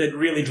people that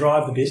really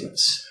drive the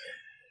business?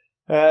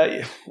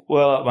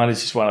 Well, mate,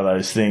 it's just one of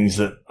those things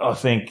that I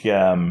think,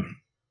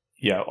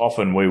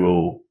 often we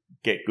will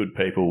get good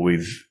people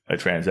with a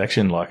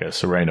transaction like a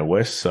Serena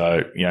West.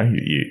 So,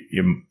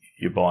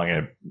 you're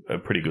buying a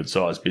pretty good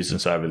sized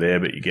business over there,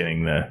 but you're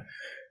getting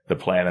the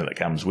planner that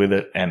comes with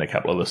it and a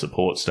couple of the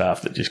support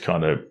staff that just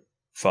kind of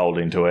fold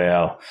into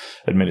our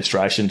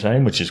administration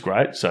team, which is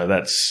great. So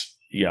that's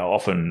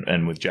often,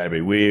 and with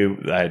JB Weir,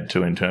 they had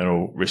 2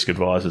 internal risk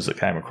advisors that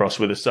came across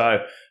with us. So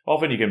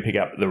often you can pick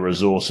up the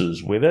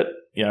resources with it.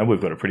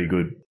 We've got a pretty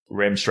good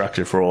REM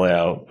structure for all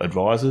our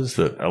advisors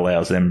that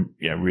allows them,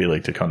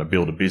 really to kind of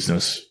build a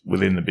business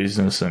within the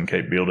business and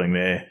keep building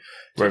their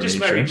revenue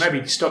streams. Just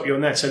maybe stop you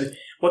on that. So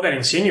what that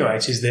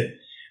insinuates is that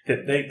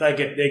they're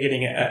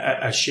getting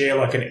a share,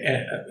 like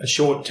a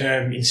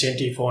short-term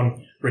incentive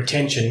on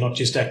retention, not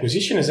just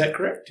acquisition. Is that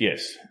correct?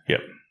 Yes.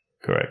 Yep.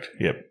 Correct.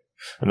 Yep.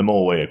 And the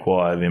more we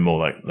acquire, the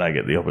more they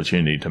get the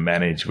opportunity to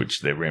manage,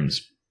 which their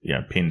REM's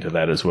pinned to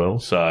that as well.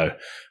 So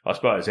I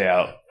suppose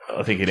I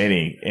think in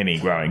any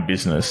growing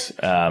business,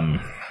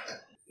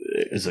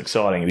 as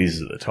exciting it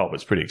is at the top,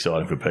 it's pretty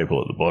exciting for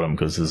people at the bottom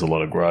because there's a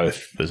lot of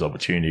growth. There's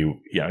opportunity,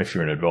 if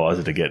you're an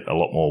advisor, to get a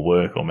lot more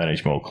work or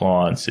manage more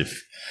clients.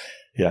 If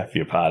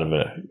you're part of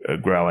a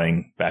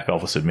growing back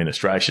office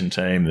administration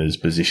team, there's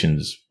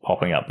positions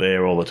popping up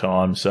there all the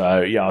time. So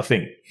I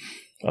think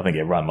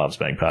everyone loves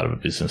being part of a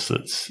business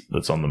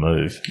that's on the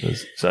move.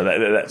 So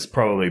that's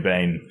probably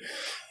been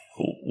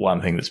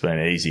one thing that's been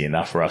easy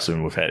enough for us,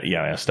 and we've had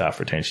our staff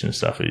retention and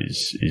stuff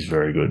is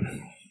very good.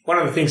 One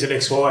of the things at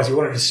XY is we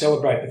wanted to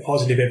celebrate the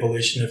positive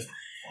evolution of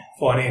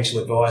financial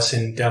advice,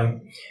 and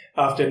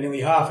after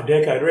nearly half a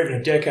decade or even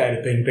a decade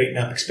of being beaten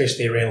up,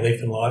 especially around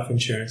life and life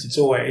insurance, it's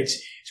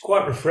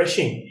quite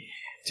refreshing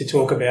to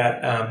talk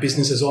about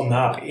businesses on the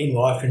up in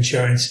life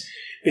insurance,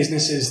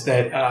 businesses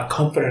that are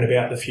confident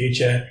about the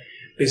future,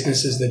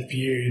 businesses that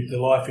view the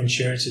life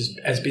insurance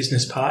as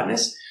business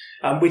partners,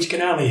 which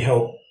can only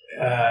help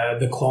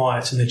the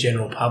clients and the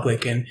general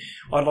public. And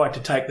I'd like to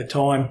take the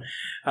time,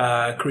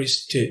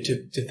 Kris,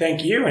 to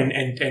thank you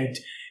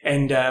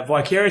and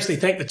vicariously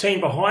thank the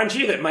team behind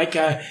you that make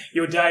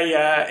your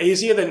day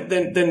easier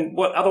than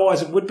what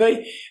otherwise it would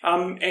be.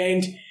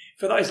 And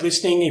for those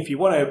listening, if you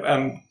want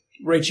to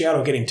reach out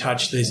or get in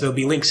touch, there'll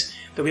be links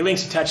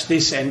attached to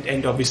this,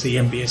 and obviously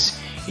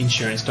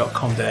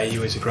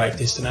mbsinsurance.com.au is a great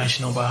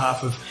destination on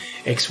behalf of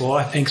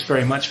XY. Thanks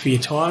very much for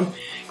your time,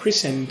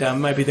 Kris, and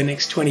maybe the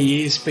next 20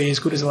 years be as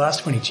good as the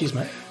last 20. Cheers,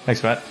 mate.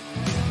 Thanks, Matt.